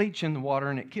little bleach in the water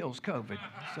and it kills COVID.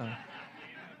 So.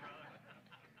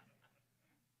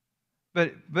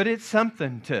 But it's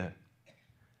something to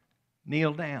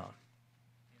kneel down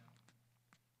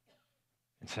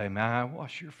and say, may I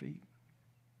wash your feet?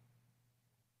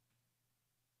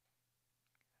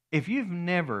 If you've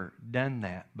never done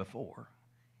that before,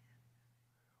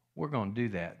 we're going to do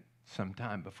that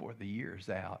sometime before the year's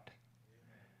out.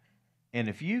 And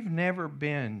if you've never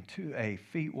been to a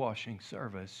feet washing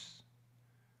service,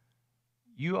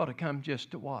 you ought to come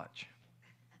just to watch.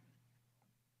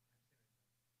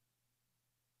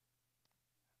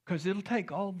 Because it'll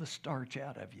take all the starch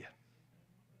out of you.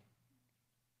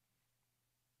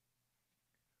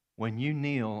 When you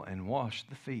kneel and wash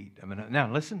the feet of another.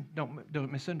 Now listen,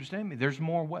 don't misunderstand me. There's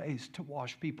more ways to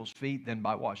wash people's feet than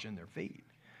by washing their feet.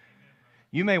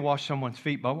 You may wash someone's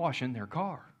feet by washing their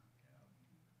car.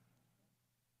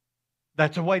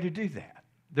 That's a way to do that.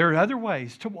 There are other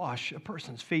ways to wash a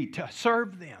person's feet, to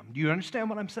serve them. Do you understand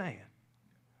what I'm saying?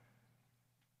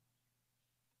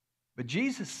 But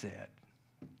Jesus said,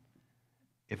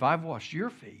 if I've washed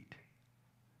your feet,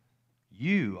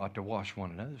 you ought to wash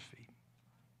one another's feet.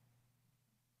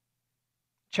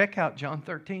 Check out John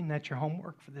 13. That's your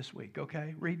homework for this week,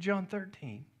 okay? Read John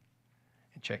 13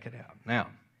 and check it out. Now,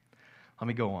 let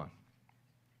me go on.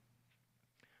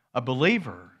 A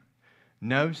believer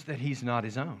knows that he's not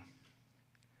his own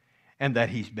and that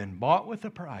he's been bought with a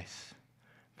price,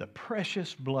 the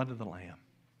precious blood of the Lamb.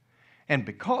 And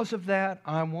because of that,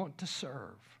 I want to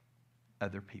serve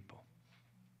other people.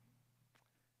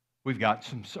 We've got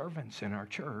some servants in our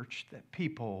church, that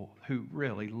people who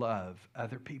really love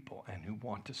other people and who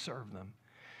want to serve them.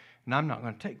 And I'm not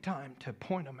going to take time to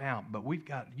point them out, but we've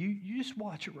got, you just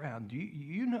watch around.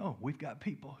 You know we've got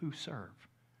people who serve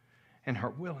and are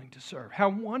willing to serve. How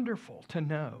wonderful to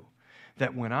know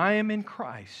that when I am in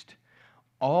Christ,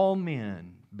 all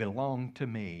men belong to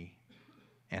me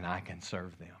and I can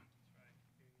serve them.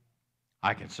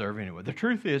 I can serve anyone. The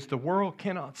truth is, the world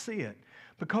cannot see it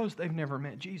because they've never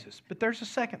met Jesus. But there's a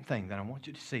second thing that I want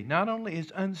you to see. Not only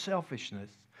is unselfishness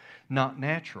not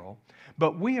natural,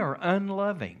 but we are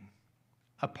unloving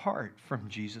apart from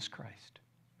Jesus Christ.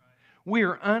 We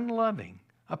are unloving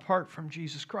apart from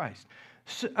Jesus Christ.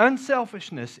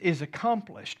 Unselfishness is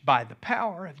accomplished by the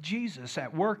power of Jesus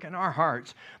at work in our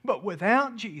hearts, but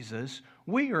without Jesus,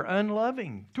 we are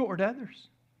unloving toward others.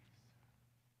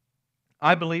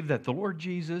 I believe that the Lord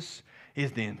Jesus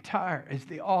is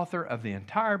the author of the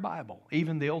entire Bible,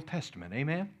 even the Old Testament.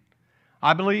 Amen?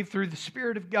 I believe through the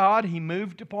Spirit of God, He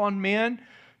moved upon men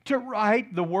to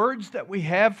write the words that we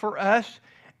have for us.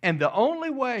 And the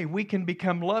only way we can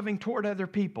become loving toward other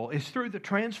people is through the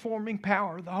transforming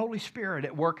power of the Holy Spirit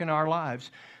at work in our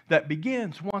lives that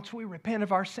begins once we repent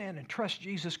of our sin and trust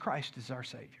Jesus Christ as our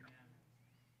Savior.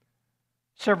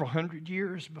 Several hundred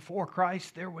years before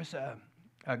Christ, there was a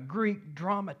Greek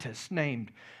dramatist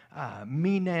named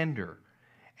Menander.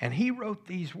 And he wrote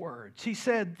these words. He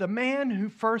said, "The man who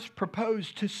first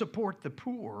proposed to support the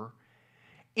poor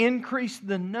increased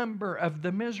the number of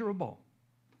the miserable.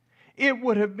 It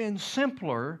would have been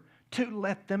simpler to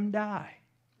let them die."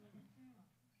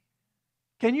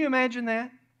 Can you imagine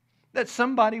that? That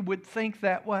somebody would think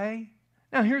that way?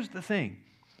 Now here's the thing.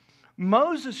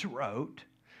 Moses wrote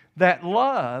that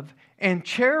love and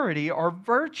charity are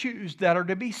virtues that are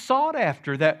to be sought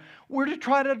after, that we're to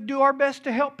try to do our best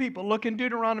to help people. Look in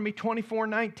Deuteronomy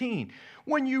 24:19.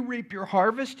 "When you reap your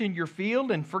harvest in your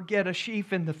field and forget a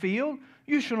sheaf in the field,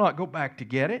 you shall not go back to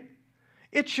get it.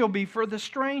 It shall be for the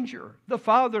stranger, the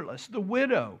fatherless, the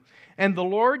widow, and the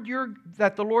Lord your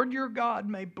God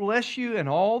may bless you in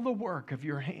all the work of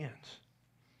your hands."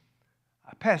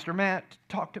 Pastor Matt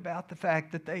talked about the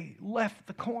fact that they left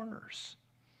the corners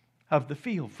of the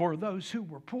field for those who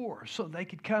were poor so they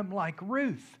could come like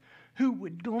Ruth, who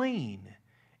would glean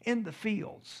in the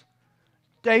fields.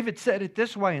 David said it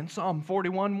this way in Psalm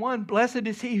 41:1, "Blessed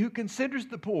is he who considers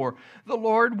the poor. The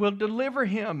Lord will deliver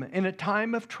him in a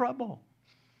time of trouble."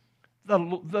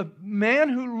 The man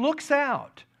who looks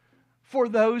out for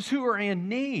those who are in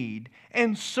need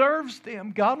and serves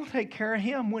them, God will take care of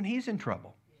him when he's in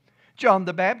trouble. John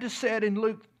the Baptist said in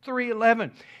Luke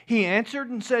 3:11, "He answered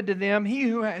and said to them, he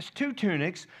who has 2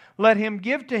 tunics, let him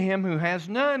give to him who has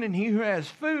none, and he who has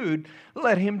food,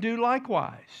 let him do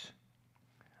likewise."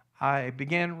 I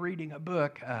began reading a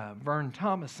book Vern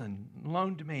Thomason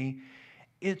loaned me.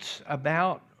 It's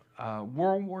about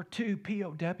World War II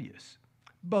POWs,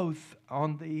 both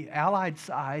on the Allied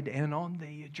side and on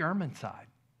the German side.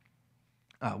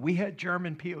 We had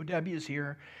German POWs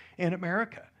here in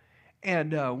America.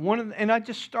 And I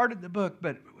just started the book,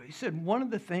 but he said one of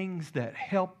the things that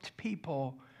helped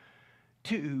people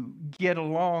to get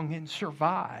along and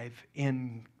survive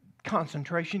in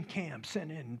concentration camps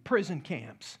and in prison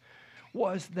camps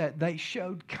was that they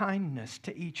showed kindness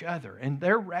to each other. And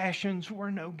their rations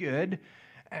were no good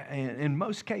in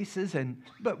most cases,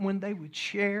 but when they would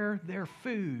share their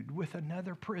food with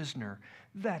another prisoner,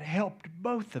 that helped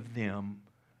both of them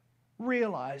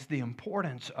realize the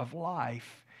importance of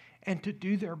life and to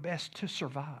do their best to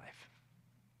survive.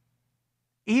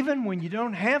 Even when you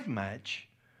don't have much,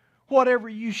 whatever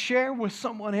you share with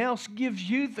someone else gives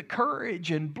you the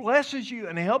courage and blesses you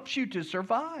and helps you to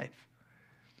survive.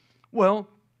 Well,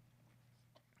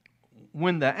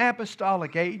 when the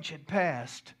apostolic age had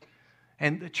passed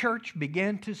and the church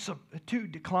began to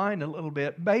decline a little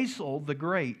bit, Basil the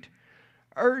Great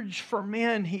urged for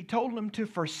men, he told them to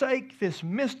forsake this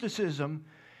mysticism.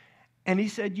 And he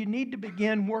said, you need to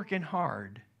begin working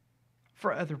hard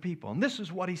for other people. And this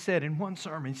is what he said in one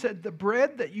sermon. He said, the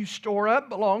bread that you store up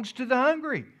belongs to the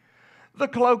hungry. The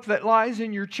cloak that lies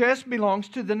in your chest belongs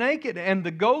to the naked. And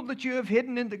the gold that you have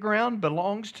hidden in the ground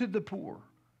belongs to the poor.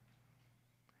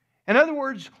 In other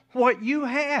words, what you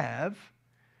have,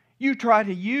 you try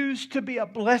to use to be a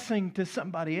blessing to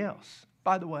somebody else.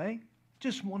 By the way,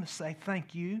 just want to say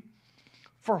thank you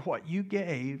for what you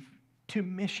gave to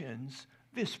missions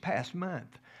this past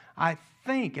month. I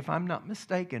think, if I'm not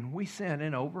mistaken, we sent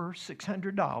in over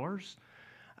 $600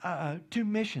 to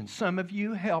missions. Some of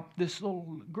you helped this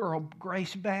little girl,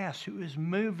 Grace Bass, who is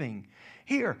moving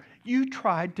here. You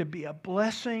tried to be a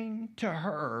blessing to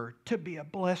her, to be a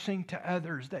blessing to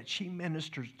others that she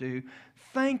ministers to.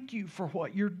 Thank you for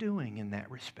what you're doing in that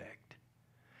respect.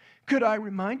 Could I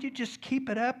remind you, just keep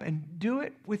it up and do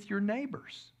it with your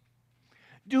neighbors.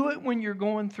 Do it when you're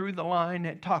going through the line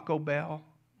at Taco Bell.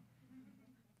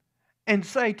 And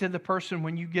say to the person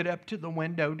when you get up to the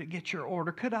window to get your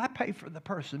order, could I pay for the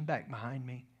person back behind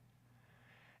me?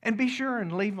 And be sure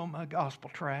and leave them a gospel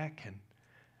tract and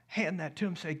hand that to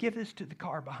them. Say, give this to the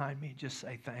car behind me. Just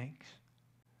say thanks.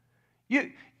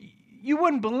 You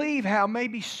wouldn't believe how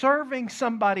maybe serving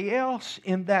somebody else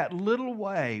in that little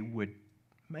way would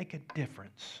make a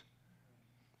difference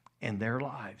in their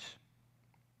lives.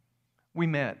 We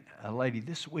met a lady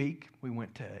this week. We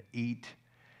went to eat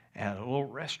at a little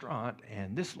restaurant,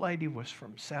 and this lady was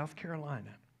from South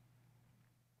Carolina.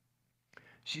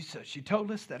 She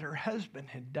told us that her husband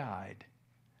had died,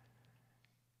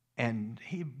 and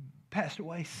he passed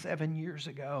away 7 years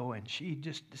ago, and she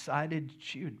just decided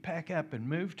she would pack up and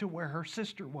move to where her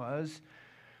sister was,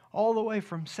 all the way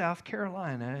from South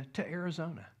Carolina to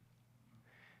Arizona.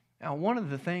 Now, one of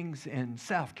the things in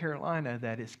South Carolina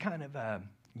that is kind of a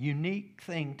unique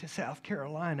thing to South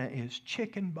Carolina is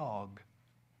chicken bog.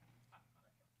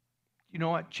 You know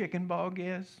what chicken bog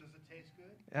is? Does it taste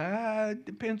good? It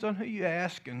depends on who you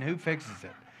ask and who fixes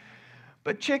it.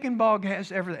 But chicken bog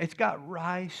has everything. It's got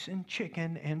rice and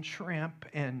chicken and shrimp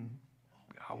and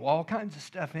all kinds of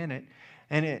stuff in it.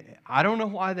 And I don't know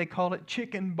why they call it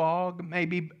chicken bog.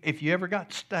 Maybe if you ever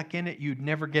got stuck in it, you'd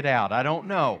never get out. I don't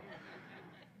know.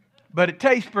 But it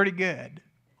tastes pretty good.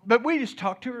 But we just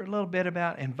talked to her a little bit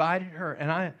about, invited her.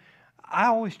 And I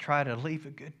always try to leave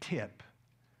a good tip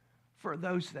for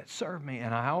those that serve me.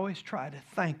 And I always try to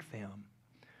thank them.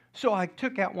 So I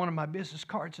took out one of my business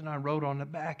cards and I wrote on the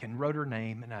back and wrote her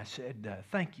name. And I said,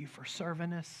 thank you for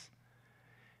serving us.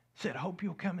 Said, hope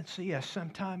you'll come and see us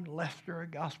sometime. Left her a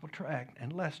gospel tract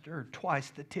and left her twice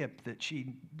the tip that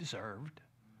she deserved.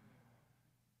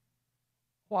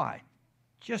 Why?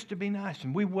 Just to be nice.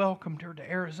 And we welcomed her to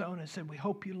Arizona and said, we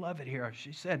hope you love it here.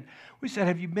 We said,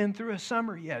 have you been through a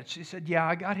summer yet? She said, yeah,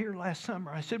 I got here last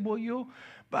summer. I said, well,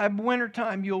 by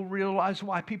wintertime, you'll realize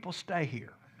why people stay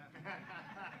here.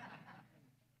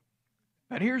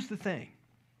 But here's the thing.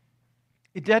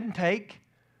 It doesn't take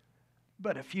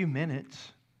but a few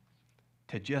minutes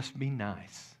to just be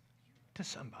nice to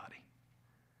somebody.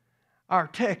 Our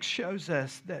text shows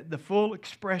us that the full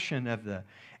expression of the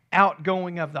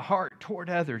outgoing of the heart toward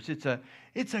others.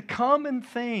 It's a common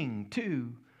thing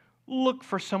to look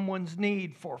for someone's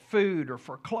need for food or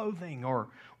for clothing or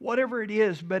whatever it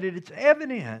is, but it's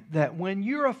evident that when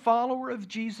you're a follower of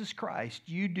Jesus Christ,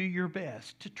 you do your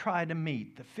best to try to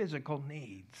meet the physical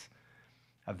needs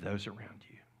of those around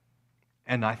you.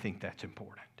 And I think that's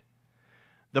important.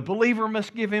 The believer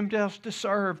must give himself to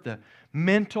serve the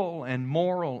mental and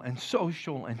moral and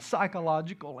social and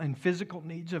psychological and physical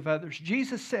needs of others.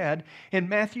 Jesus said in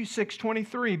Matthew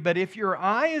 6:23, but if your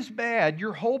eye is bad,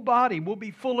 your whole body will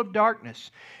be full of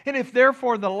darkness. And if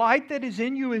therefore the light that is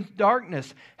in you is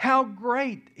darkness, how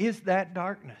great is that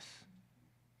darkness?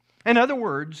 In other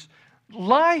words,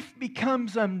 life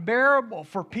becomes unbearable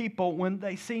for people when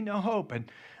they see no hope. And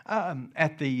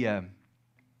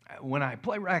when I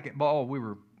play racquetball, we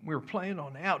were playing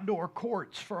on outdoor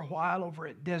courts for a while over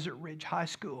at Desert Ridge High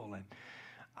School, and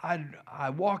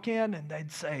I'd walk in and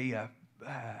they'd say,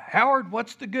 Howard,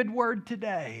 what's the good word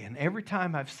today? And every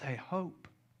time I'd say hope.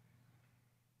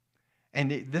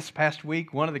 And this past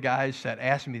week, one of the guys that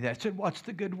asked me that said, what's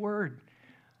the good word?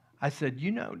 I said,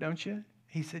 you know, don't you?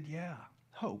 He said, yeah,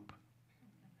 hope.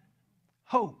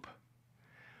 Hope.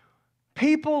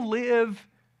 People live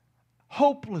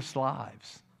hopeless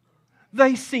lives.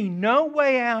 They see no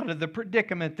way out of the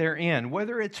predicament they're in,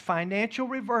 whether it's financial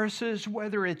reverses,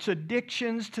 whether it's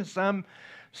addictions to some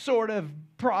sort of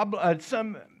problem,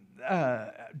 some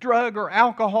drug or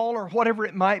alcohol or whatever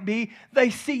it might be. They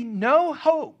see no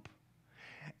hope.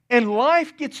 And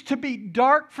life gets to be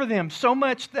dark for them so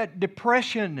much that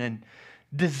depression and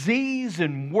disease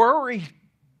and worry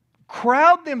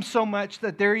crowd them so much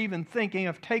that they're even thinking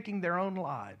of taking their own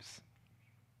lives.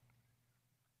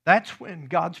 That's when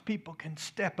God's people can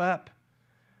step up.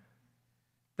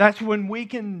 That's when we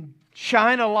can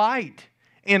shine a light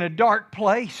in a dark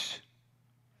place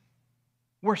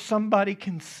where somebody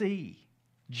can see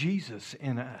Jesus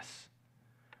in us.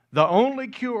 The only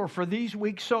cure for these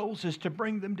weak souls is to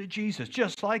bring them to Jesus.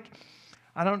 Just like,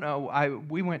 I don't know,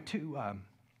 we went to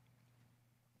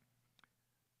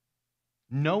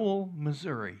Noel,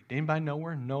 Missouri. Anybody know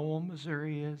where Noel,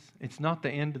 Missouri is? It's not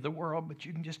the end of the world, but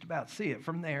you can just about see it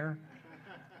from there.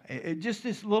 Just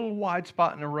this little wide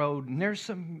spot in the road, and there's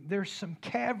some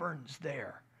caverns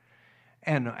there.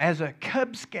 And as a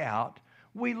Cub Scout,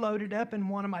 we loaded up in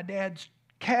one of my dad's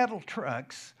cattle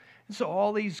trucks. And so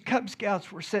all these Cub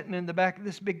Scouts were sitting in the back of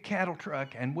this big cattle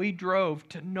truck, and we drove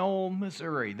to Noel,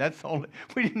 Missouri.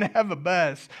 We didn't have a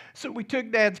bus, so we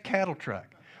took Dad's cattle truck.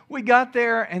 We got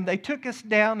there, and they took us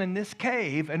down in this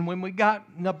cave, and when we got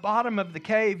in the bottom of the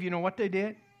cave, you know what they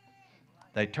did?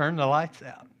 They turned the lights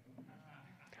out.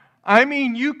 I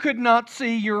mean, you could not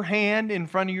see your hand in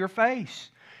front of your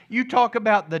face. You talk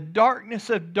about the darkness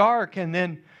of dark, and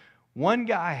then one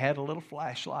guy had a little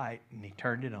flashlight, and he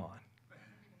turned it on.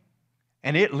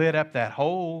 And it lit up that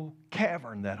whole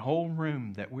cavern, that whole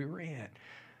room that we were in.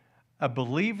 A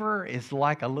believer is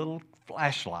like a little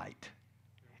flashlight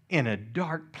in a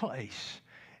dark place,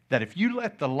 that if you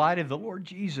let the light of the Lord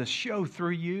Jesus show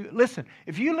through you, listen,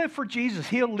 if you live for Jesus,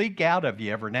 He'll leak out of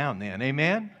you every now and then,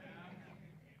 amen?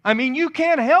 I mean, you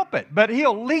can't help it, but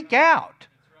He'll leak out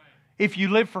if you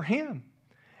live for Him.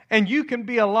 And you can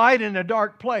be a light in a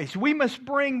dark place. We must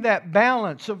bring that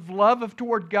balance of love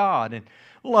toward God and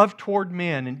love toward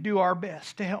men and do our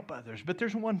best to help others. But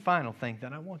there's one final thing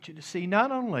that I want you to see. Not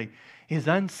only is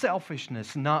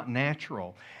unselfishness not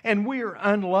natural, and we are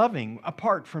unloving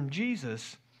apart from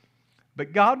Jesus,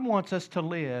 but God wants us to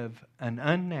live an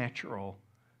unnatural,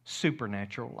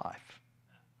 supernatural life.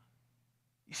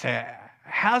 You say,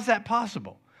 how's that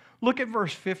possible? Look at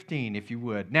verse 15, if you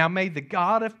would. Now may the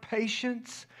God of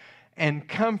patience and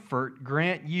comfort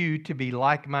grant you to be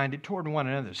like-minded toward one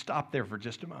another. Stop there for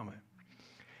just a moment.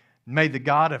 May the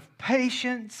God of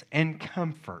patience and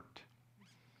comfort.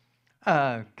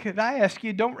 Could I ask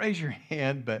you, don't raise your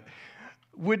hand, but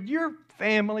would your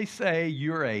family say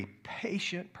you're a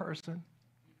patient person?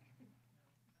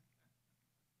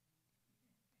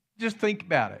 Just think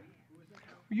about it.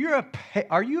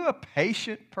 Are you a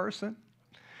patient person?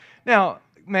 Now,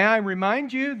 may I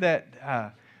remind you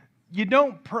that you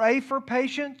don't pray for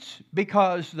patience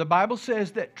because the Bible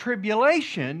says that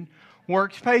tribulation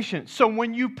works patience. So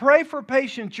when you pray for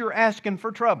patience, you're asking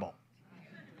for trouble.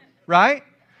 Right?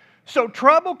 So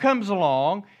trouble comes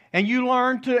along and you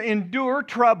learn to endure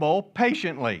trouble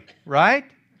patiently. Right?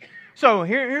 So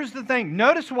here's the thing.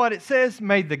 Notice what it says.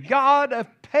 May the God of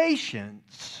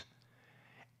patience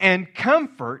and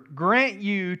comfort grant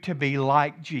you to be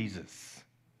like Jesus.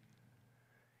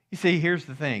 You see, here's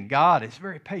the thing. God is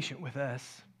very patient with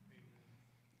us.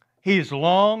 He is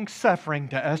long-suffering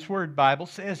to us, where the Bible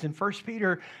says in 1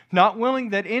 Peter, not willing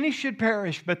that any should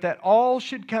perish, but that all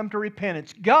should come to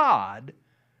repentance. God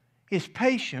is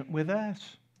patient with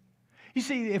us. You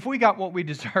see, if we got what we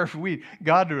deserve,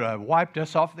 God would have wiped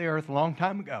us off the earth a long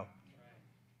time ago.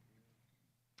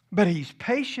 But He's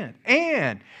patient,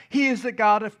 and He is the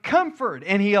God of comfort,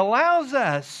 and He allows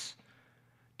us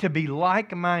to be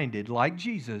like-minded, like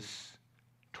Jesus,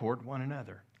 toward one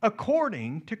another.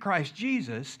 According to Christ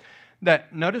Jesus,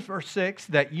 that, notice verse 6,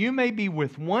 that you may be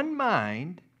with one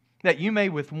mind, that you may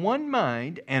with one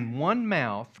mind and one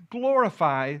mouth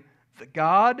glorify the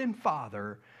God and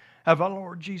Father of our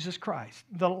Lord Jesus Christ.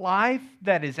 The life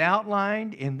that is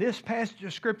outlined in this passage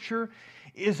of Scripture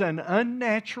is an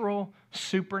unnatural,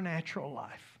 supernatural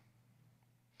life.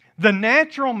 The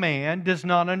natural man does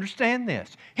not understand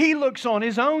this. He looks on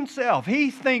his own self. He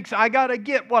thinks, I got to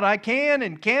get what I can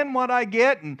and can what I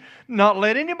get and not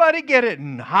let anybody get it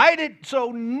and hide it so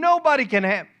nobody can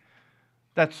have.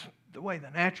 That's the way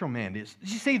the natural man is.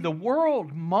 You see, the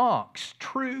world mocks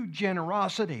true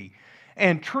generosity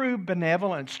and true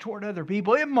benevolence toward other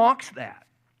people. It mocks that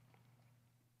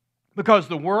because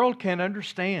the world can't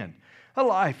understand a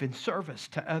life in service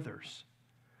to others.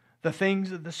 The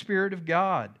things of the Spirit of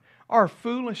God are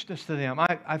foolishness to them.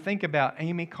 I think about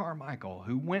Amy Carmichael,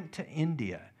 who went to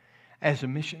India as a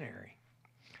missionary.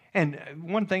 And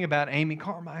one thing about Amy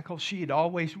Carmichael, she had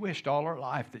always wished all her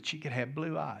life that she could have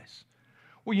blue eyes.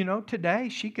 Well, you know, today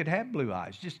she could have blue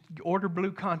eyes. Just order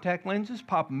blue contact lenses,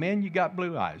 pop them in, you got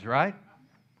blue eyes, right?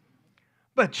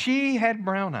 But she had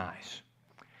brown eyes.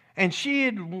 And she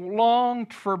had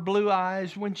longed for blue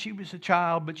eyes when she was a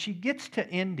child, but she gets to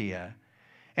India.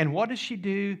 And what does she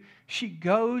do? She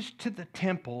goes to the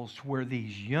temples where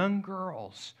these young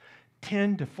girls,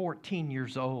 10 to 14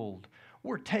 years old,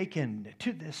 were taken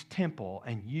to this temple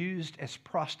and used as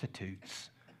prostitutes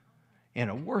in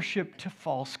a worship to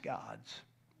false gods.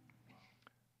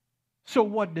 So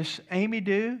what does Amy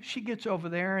do? She gets over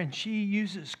there and she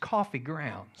uses coffee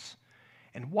grounds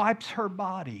and wipes her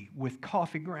body with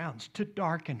coffee grounds to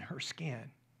darken her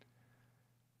skin.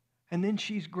 And then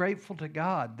she's grateful to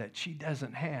God that she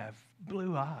doesn't have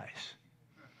blue eyes,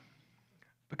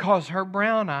 because her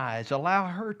brown eyes allow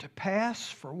her to pass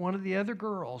for one of the other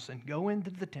girls and go into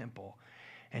the temple.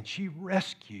 And she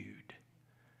rescued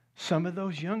some of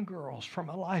those young girls from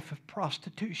a life of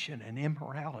prostitution and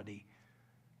immorality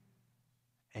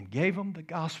and gave them the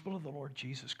gospel of the Lord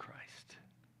Jesus Christ.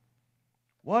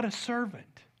 What a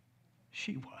servant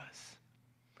she was.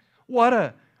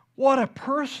 What a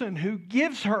person who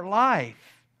gives her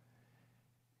life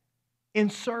in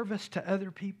service to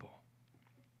other people.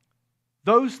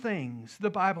 Those things, the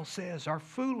Bible says, are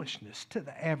foolishness to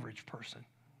the average person.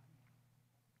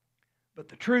 But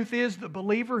the truth is, the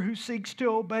believer who seeks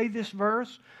to obey this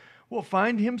verse will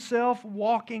find himself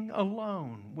walking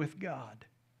alone with God.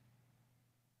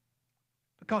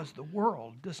 Because the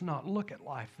world does not look at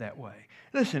life that way.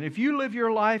 Listen, if you live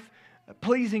your life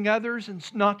pleasing others and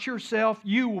not yourself,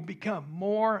 you will become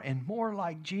more and more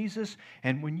like Jesus.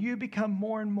 And when you become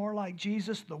more and more like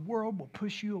Jesus, the world will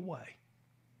push you away.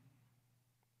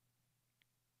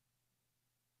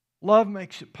 Love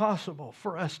makes it possible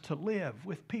for us to live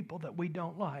with people that we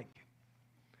don't like.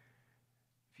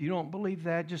 If you don't believe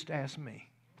that, just ask me.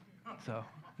 So,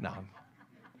 no.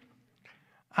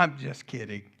 I'm just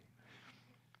kidding.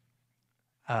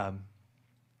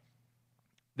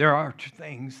 There are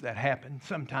things that happen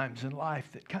sometimes in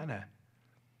life that kind of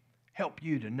help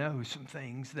you to know some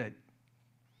things that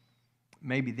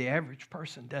maybe the average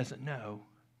person doesn't know.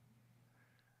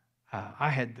 I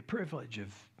had the privilege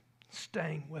of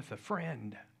staying with a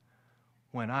friend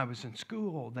when I was in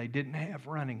school. They didn't have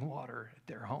running water at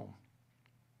their home,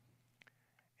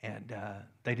 and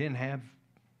they didn't have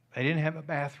a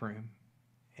bathroom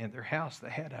in their house. They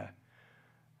had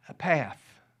a path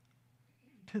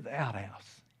to the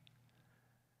outhouse,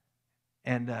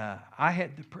 and I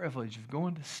had the privilege of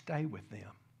going to stay with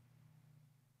them.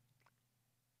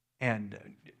 And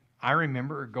I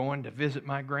remember going to visit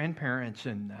my grandparents,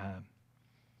 and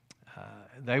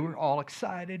they were all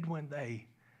excited when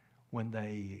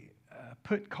they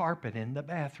put carpet in the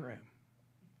bathroom.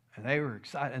 And they were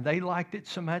excited, and they liked it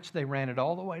so much they ran it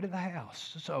all the way to the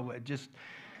house. So it just,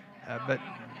 but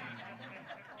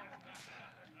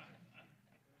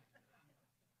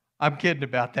I'm kidding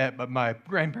about that. But my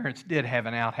grandparents did have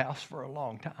an outhouse for a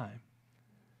long time.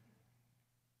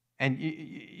 And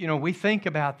you know, we think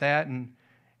about that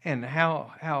and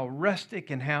how rustic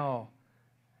and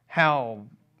how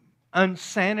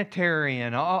unsanitary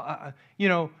and all, you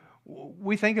know,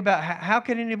 we think about how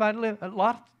can anybody live?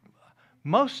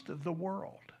 Most of the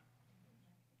world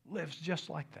lives just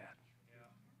like that.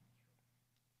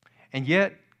 And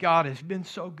yet God has been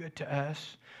so good to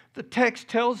us. The text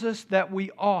tells us that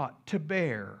we ought to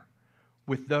bear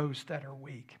with those that are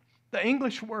weak. The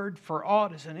English word for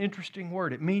ought is an interesting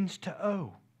word. It means to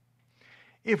owe.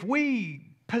 If we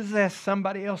possess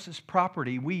somebody else's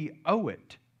property, we owe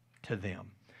it to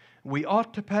them. We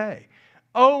ought to pay.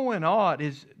 Owe and ought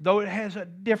is, though it has a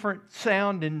different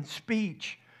sound in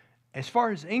speech, as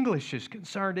far as English is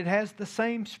concerned, it has the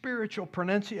same spiritual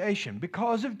pronunciation.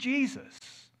 Because of Jesus,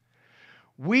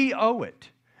 we owe it.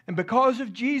 And because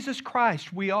of Jesus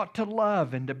Christ, we ought to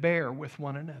love and to bear with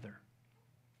one another.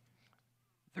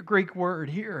 The Greek word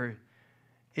here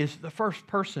is the first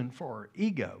person for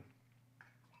ego.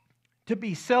 To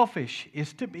be selfish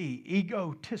is to be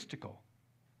egotistical.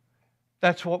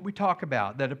 That's what we talk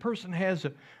about, that a person has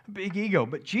a big ego.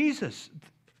 But Jesus,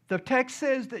 the text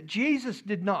says that Jesus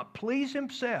did not please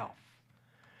himself,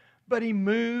 but he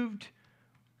moved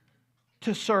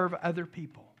to serve other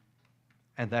people.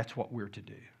 And that's what we're to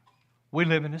do. We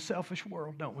live in a selfish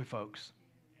world, don't we, folks?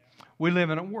 We live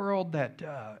in a world that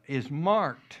is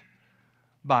marked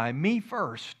by me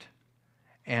first.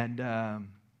 And,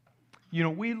 you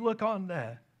know, we look on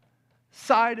the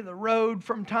side of the road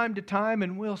from time to time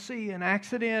and we'll see an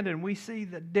accident and we see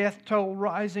the death toll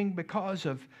rising because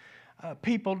of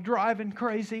people driving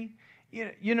crazy.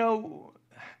 You know,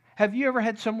 have you ever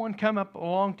had someone come up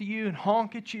along to you and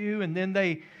honk at you, and then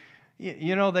they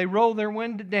roll their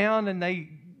window down and they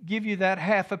give you that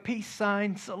half a peace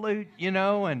sign salute, you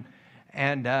know,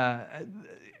 and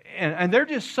they're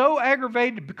just so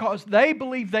aggravated because they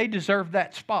believe they deserve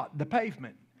that spot, the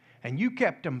pavement, and you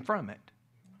kept them from it.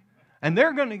 And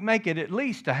they're going to make it at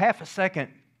least a half a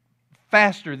second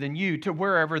faster than you to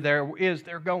wherever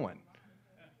they're going.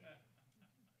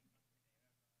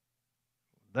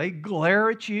 They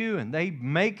glare at you and they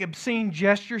make obscene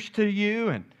gestures to you.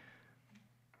 And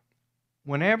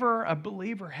whenever a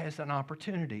believer has an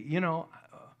opportunity, you know,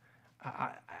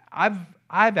 I've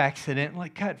accidentally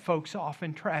cut folks off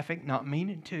in traffic, not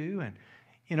meaning to, and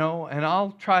you know, and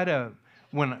I'll try to.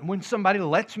 When somebody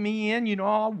lets me in, you know,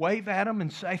 I'll wave at them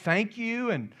and say thank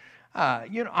you. And,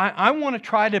 you know, I want to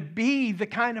try to be the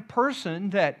kind of person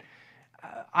that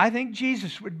I think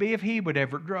Jesus would be if he would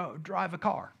ever drive a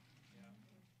car.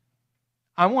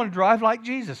 I want to drive like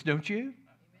Jesus, don't you?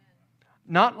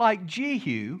 Not like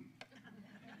Jehu,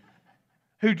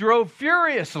 who drove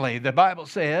furiously, the Bible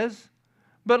says,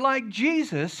 but like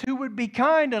Jesus, who would be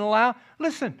kind and allow.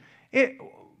 Listen,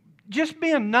 just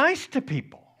being nice to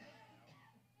people.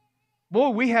 Boy,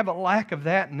 we have a lack of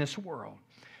that in this world.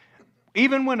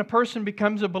 Even when a person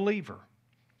becomes a believer,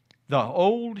 the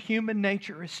old human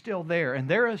nature is still there. And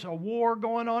there is a war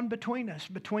going on between us,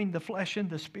 between the flesh and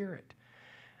the spirit.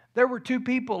 There were two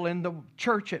people in the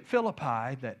church at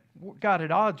Philippi that got at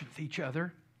odds with each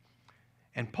other.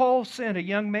 And Paul sent a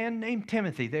young man named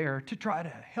Timothy there to try to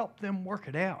help them work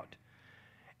it out.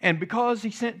 And because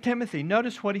he sent Timothy,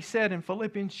 notice what he said in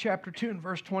Philippians chapter 2 and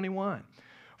verse 21.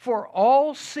 For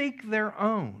all seek their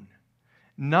own,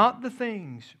 not the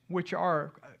things which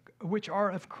are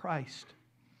of Christ.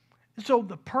 So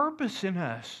the purpose in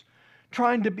us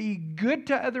trying to be good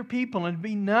to other people and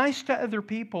be nice to other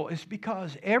people is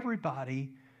because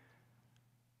everybody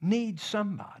needs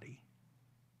somebody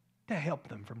to help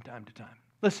them from time to time.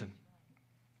 Listen,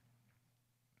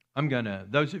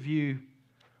 those of you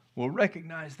will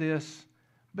recognize this,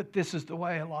 but this is the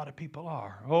way a lot of people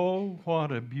are. Oh,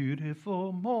 what a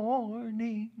beautiful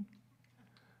morning.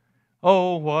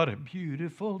 Oh, what a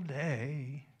beautiful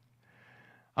day.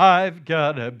 I've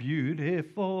got a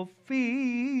beautiful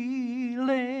feeling.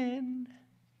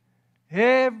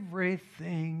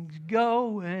 Everything's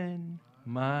going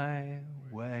my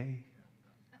way.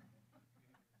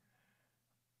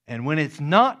 And when it's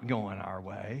not going our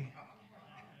way,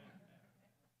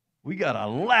 we got a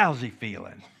lousy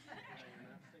feeling.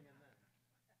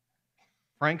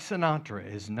 Frank Sinatra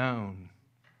is known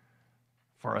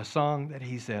for a song that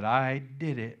he said, I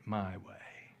did it my way.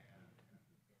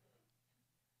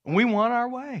 We want our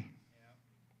way.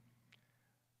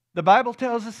 The Bible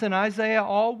tells us in Isaiah,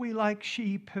 all we like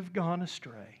sheep have gone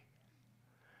astray.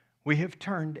 We have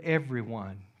turned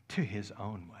everyone to his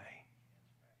own way.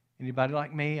 Anybody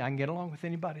like me? I can get along with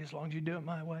anybody as long as you do it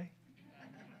my way.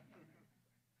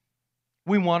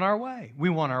 We want our way.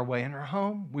 We want our way in our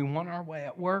home. We want our way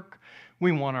at work.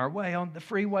 We want our way on the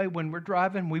freeway when we're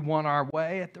driving. We want our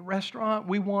way at the restaurant.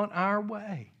 We want our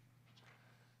way.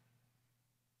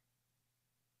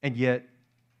 And yet,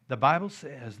 the Bible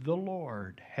says the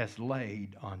Lord has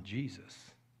laid on Jesus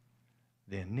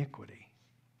the iniquity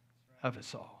of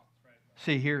us all.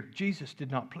 See here, Jesus did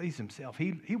not please himself.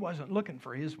 He wasn't looking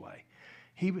for his way.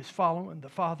 He was following the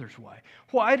Father's way.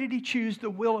 Why did he choose the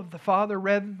will of the Father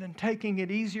rather than taking it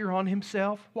easier on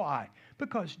himself? Why?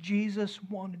 Because Jesus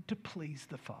wanted to please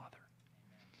the Father.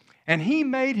 And he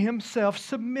made himself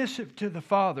submissive to the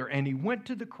Father, and he went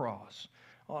to the cross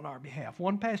on our behalf.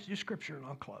 One passage of Scripture, and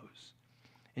I'll close.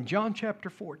 In John chapter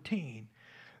 14,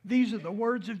 these are the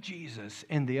words of Jesus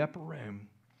in the upper room.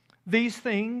 These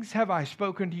things have I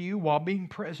spoken to you while being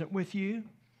present with you,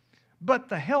 but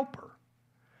the Helper,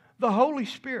 the Holy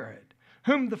Spirit,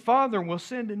 whom the Father will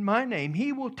send in my name,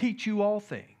 he will teach you all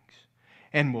things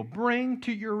and will bring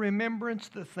to your remembrance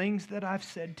the things that I've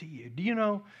said to you. Do you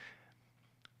know,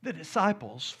 the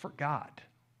disciples forgot.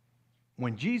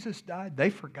 When Jesus died, they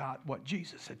forgot what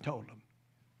Jesus had told them.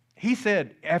 He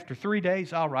said, after 3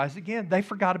 days, I'll rise again. They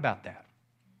forgot about that.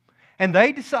 And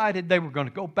they decided they were going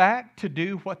to go back to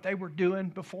do what they were doing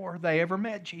before they ever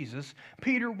met Jesus.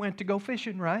 Peter went to go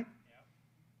fishing, right?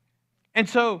 And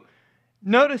so,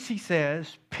 notice he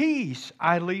says, peace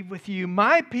I leave with you,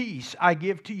 my peace I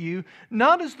give to you.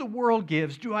 Not as the world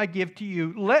gives do I give to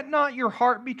you. Let not your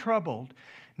heart be troubled,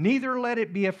 neither let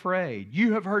it be afraid.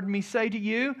 You have heard me say to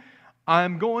you, I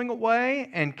am going away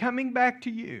and coming back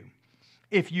to you.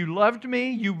 If you loved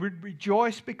me, you would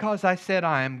rejoice because I said,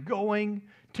 I am going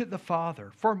to the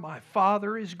Father, for my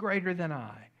Father is greater than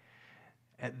I.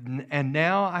 And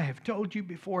now I have told you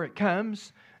before it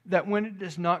comes, that when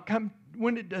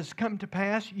it does come to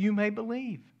pass, you may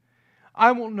believe.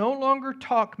 I will no longer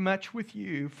talk much with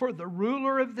you, for the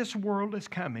ruler of this world is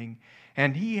coming,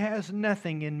 and he has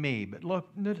nothing in me. But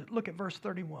look at verse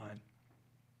 31.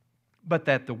 But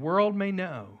that the world may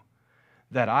know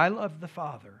that I love the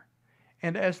Father,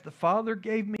 and as the Father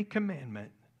gave me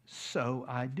commandment, so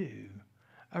I do.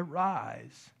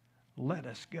 Arise, let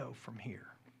us go from here.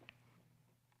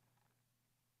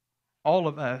 All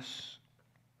of us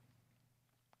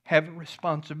have a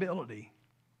responsibility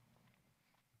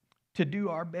to do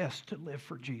our best to live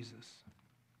for Jesus.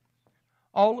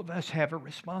 All of us have a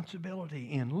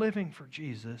responsibility in living for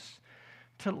Jesus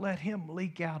to let him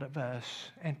leak out of us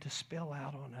and to spill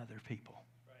out on other people.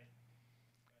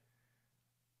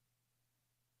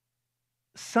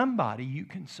 Somebody you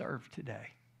can serve today.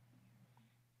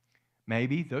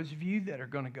 Maybe those of you that are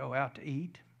going to go out to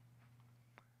eat,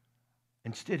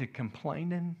 instead of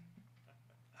complaining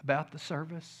about the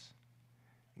service,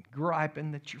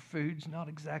 griping that your food's not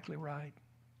exactly right,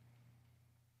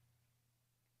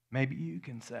 maybe you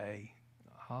can say,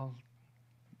 I'll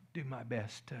do my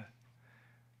best to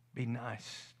be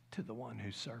nice to the one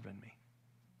who's serving me.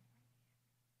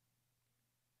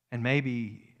 And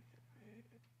maybe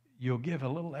you'll give a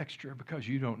little extra because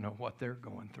you don't know what they're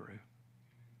going through.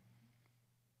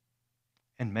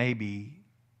 And maybe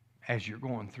as you're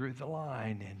going through the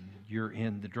line and you're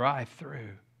in the drive-thru,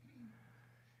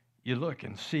 you look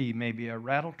and see maybe a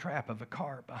rattle trap of a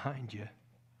car behind you.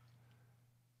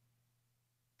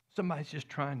 Somebody's just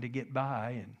trying to get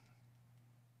by, and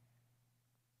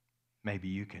maybe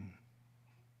you can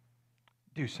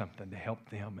do something to help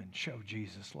them and show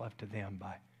Jesus' love to them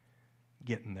by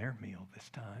getting their meal this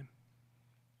time.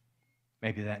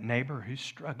 Maybe that neighbor who's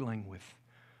struggling with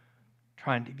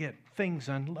trying to get things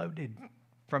unloaded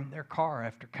from their car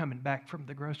after coming back from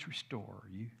the grocery store.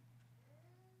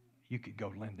 You could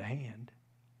go lend a hand.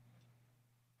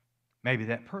 Maybe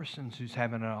that person who's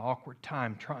having an awkward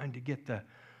time trying to get the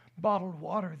bottled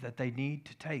water that they need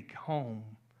to take home,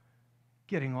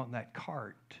 getting on that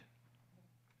cart.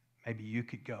 Maybe you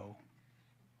could go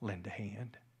lend a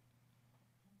hand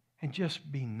and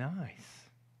just be nice.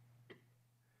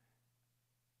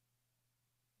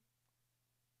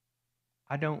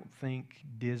 I don't think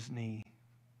Disney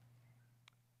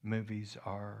movies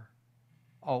are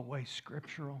always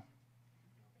scriptural.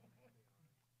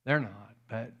 They're not,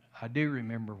 but I do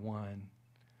remember one.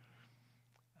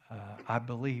 I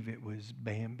believe it was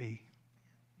Bambi.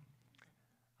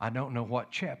 I don't know what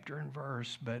chapter and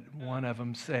verse, but one of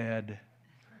them said,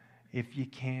 if you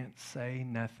can't say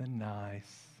nothing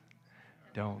nice,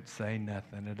 don't say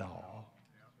nothing at all.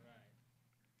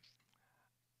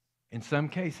 In some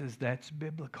cases, that's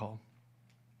biblical.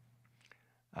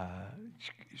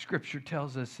 Scripture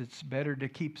tells us it's better to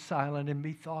keep silent and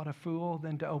be thought a fool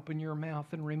than to open your mouth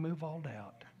and remove all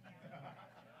doubt.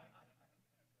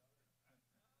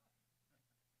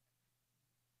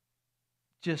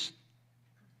 Just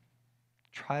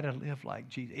try to live like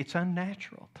Jesus. It's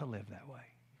unnatural to live that way.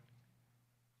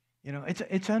 You know,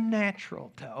 it's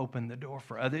unnatural to open the door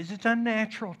for others. It's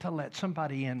unnatural to let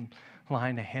somebody in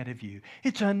line ahead of you.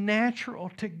 It's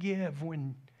unnatural to give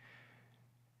when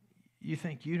you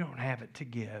think you don't have it to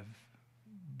give,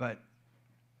 but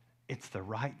it's the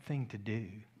right thing to do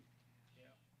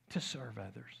to serve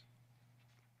others.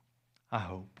 I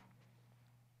hope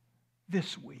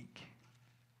this week,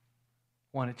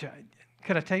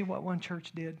 could I tell you what one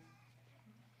church did?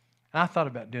 And I thought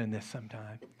about doing this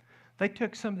sometime. They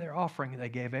took some of their offering and they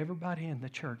gave everybody in the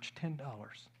church $10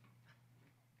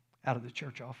 out of the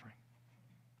church offering.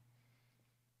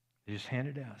 They just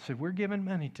handed it out. Said, we're giving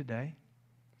money today.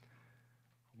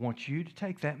 I want you to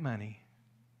take that money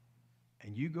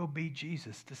and you go be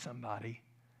Jesus to somebody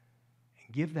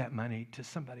and give that money to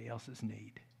somebody else's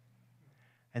need.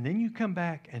 And then you come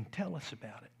back and tell us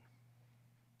about it.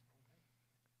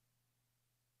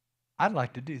 I'd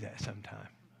like to do that sometime.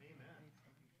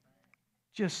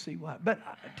 Just see what. But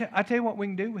I tell you what we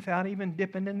can do without even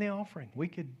dipping in the offering. We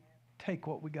could take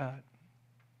what we got.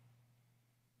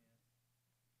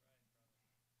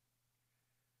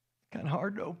 Kind of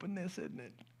hard to open this, isn't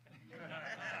it?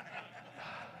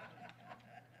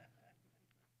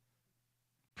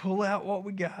 Pull out what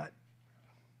we got.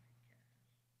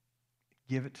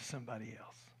 Give it to somebody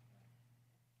else.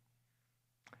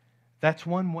 That's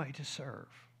one way to serve.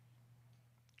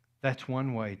 That's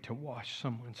one way to wash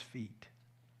someone's feet.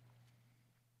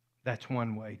 That's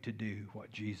one way to do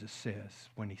what Jesus says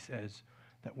when he says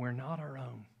that we're not our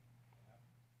own.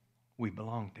 We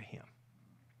belong to him.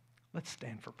 Let's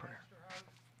stand for prayer.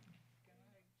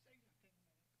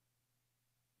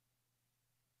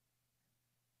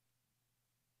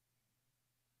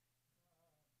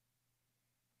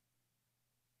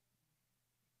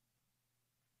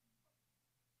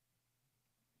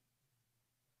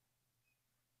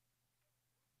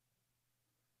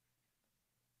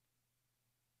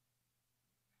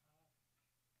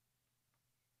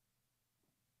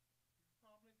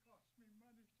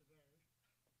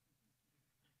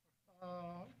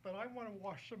 But I want to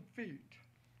wash some feet.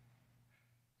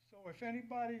 So if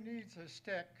anybody needs a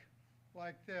stick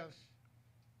like this,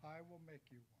 I will make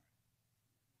you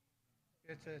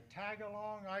one. It's a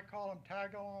tag-along. I call them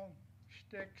tag-along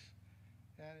sticks,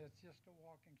 and it's just a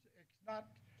walking stick. It's not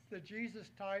the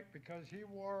Jesus type because he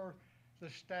wore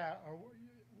the staff, or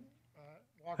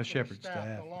walked with shepherd's the staff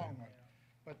staff. along with.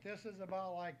 But this is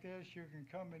about like this. You can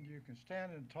come and you can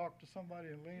stand and talk to somebody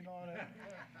and lean on it.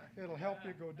 It'll help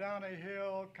you go down a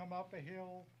hill, come up a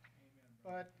hill.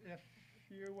 But if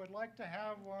you would like to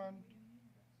have one,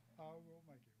 we'll make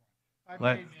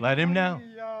you one. I Let him know.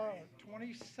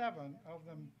 27 of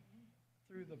them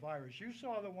through the virus. You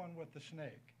saw the one with the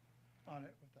snake on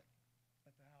it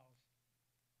at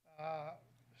the house.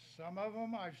 Some of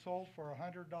them I've sold for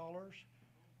 $100.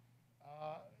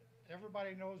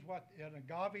 Everybody knows what an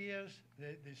agave is.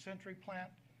 The century plant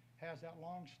has that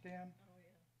long stem.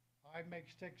 I make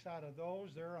sticks out of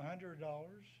those. They're $100.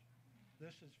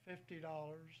 This is $50.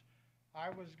 I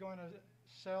was going to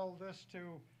sell this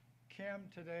to Kim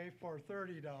today for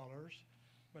 $30,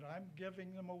 but I'm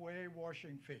giving them away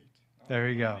washing feet. There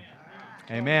you go.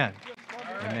 Amen.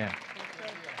 Amen.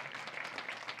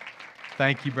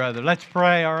 Thank you, brother. Let's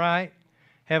pray, all right?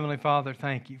 Heavenly Father,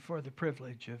 thank you for the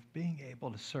privilege of being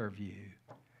able to serve you.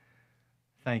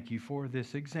 Thank you for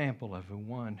this example of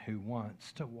one who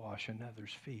wants to wash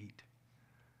another's feet.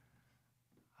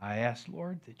 I ask,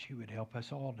 Lord, that you would help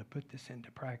us all to put this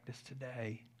into practice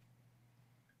today.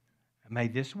 And may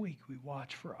this week we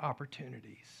watch for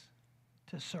opportunities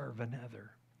to serve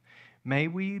another. May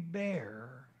we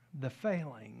bear the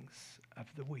failings of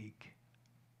the weak.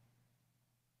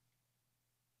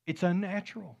 It's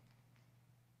unnatural.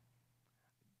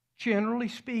 Generally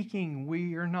speaking,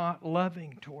 we are not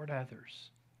loving toward others.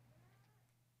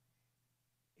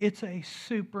 It's a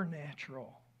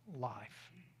supernatural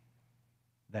life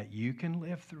that you can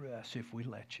live through us if we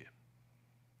let you.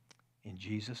 In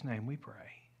Jesus' name we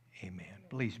pray. Amen.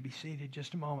 Please be seated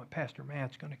just a moment. Pastor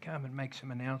Matt's going to come and make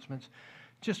some announcements.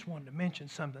 Just wanted to mention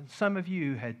something. Some of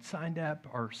you had signed up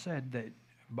or said that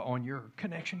on your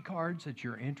connection cards that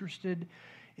you're interested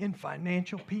in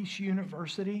Financial Peace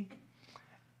University.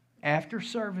 After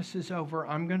service is over,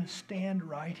 I'm going to stand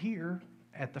right here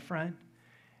at the front.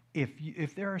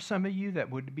 If there are some of you that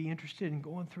would be interested in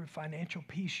going through Financial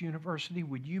Peace University,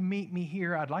 would you meet me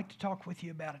here? I'd like to talk with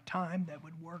you about a time that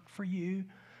would work for you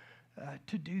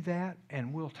to do that,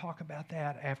 and we'll talk about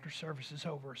that after service is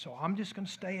over. So I'm just going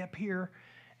to stay up here,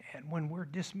 and when we're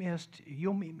dismissed,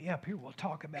 you'll meet me up here. We'll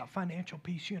talk about Financial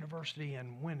Peace University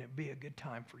and when it'd be a good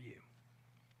time for you.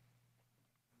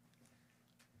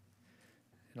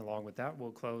 And along with that,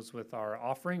 we'll close with our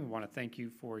offering. We want to thank you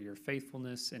for your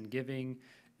faithfulness and giving.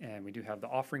 And we do have the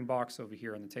offering box over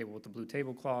here on the table with the blue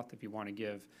tablecloth. If you want to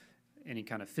give any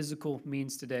kind of physical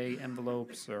means today,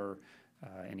 envelopes or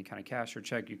any kind of cash or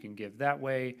check, you can give that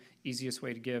way. Easiest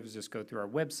way to give is just go through our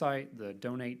website, the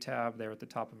donate tab there at the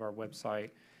top of our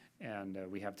website. And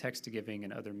we have text to giving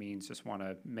and other means. Just want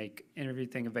to make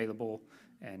everything available.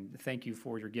 And thank you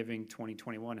for your giving.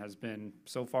 2021 has been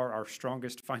so far our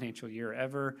strongest financial year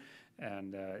ever.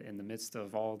 And in the midst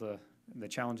of all the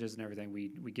challenges and everything,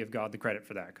 we give God the credit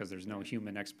for that because there's no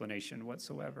human explanation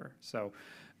whatsoever. So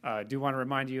I do want to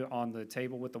remind you on the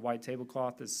table with the white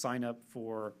tablecloth is sign up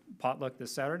for potluck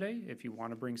this Saturday if you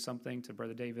want to bring something to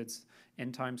Brother David's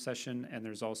end time session. And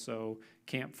there's also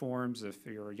camp forms. If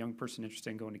you're a young person interested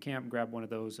in going to camp, grab one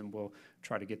of those and we'll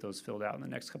try to get those filled out in the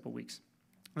next couple of weeks.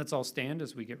 Let's all stand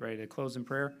as we get ready to close in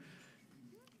prayer.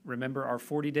 Remember our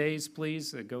 40 days,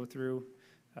 please, go through.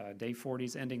 Day 40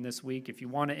 is ending this week. If you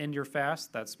want to end your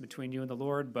fast, that's between you and the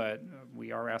Lord, but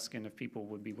we are asking if people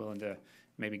would be willing to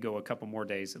maybe go a couple more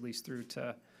days, at least through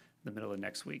to the middle of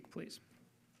next week, please.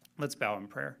 Let's bow in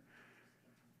prayer.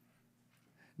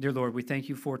 Dear Lord, we thank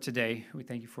you for today. We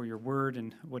thank you for your word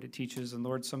and what it teaches. And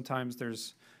Lord, sometimes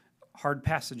there's hard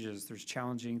passages, there's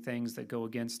challenging things that go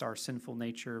against our sinful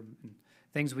nature, and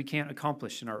things we can't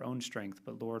accomplish in our own strength,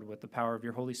 but Lord, with the power of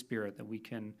your Holy Spirit, that we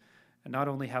can not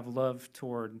only have love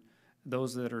toward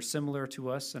those that are similar to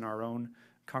us in our own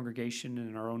congregation and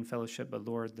in our own fellowship, but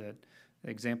Lord, that the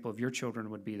example of your children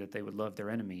would be that they would love their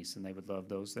enemies and they would love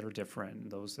those that are different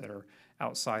and those that are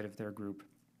outside of their group.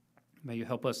 May you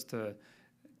help us to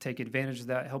take advantage of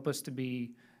that. Help us to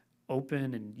be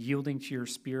open and yielding to your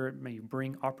Spirit. May you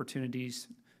bring opportunities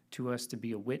to us to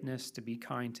be a witness, to be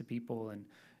kind to people, and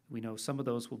we know some of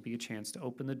those will be a chance to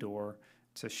open the door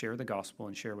to share the gospel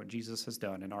and share what Jesus has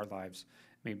done in our lives.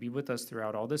 May be with us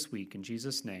throughout all this week. In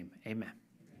Jesus' name, amen.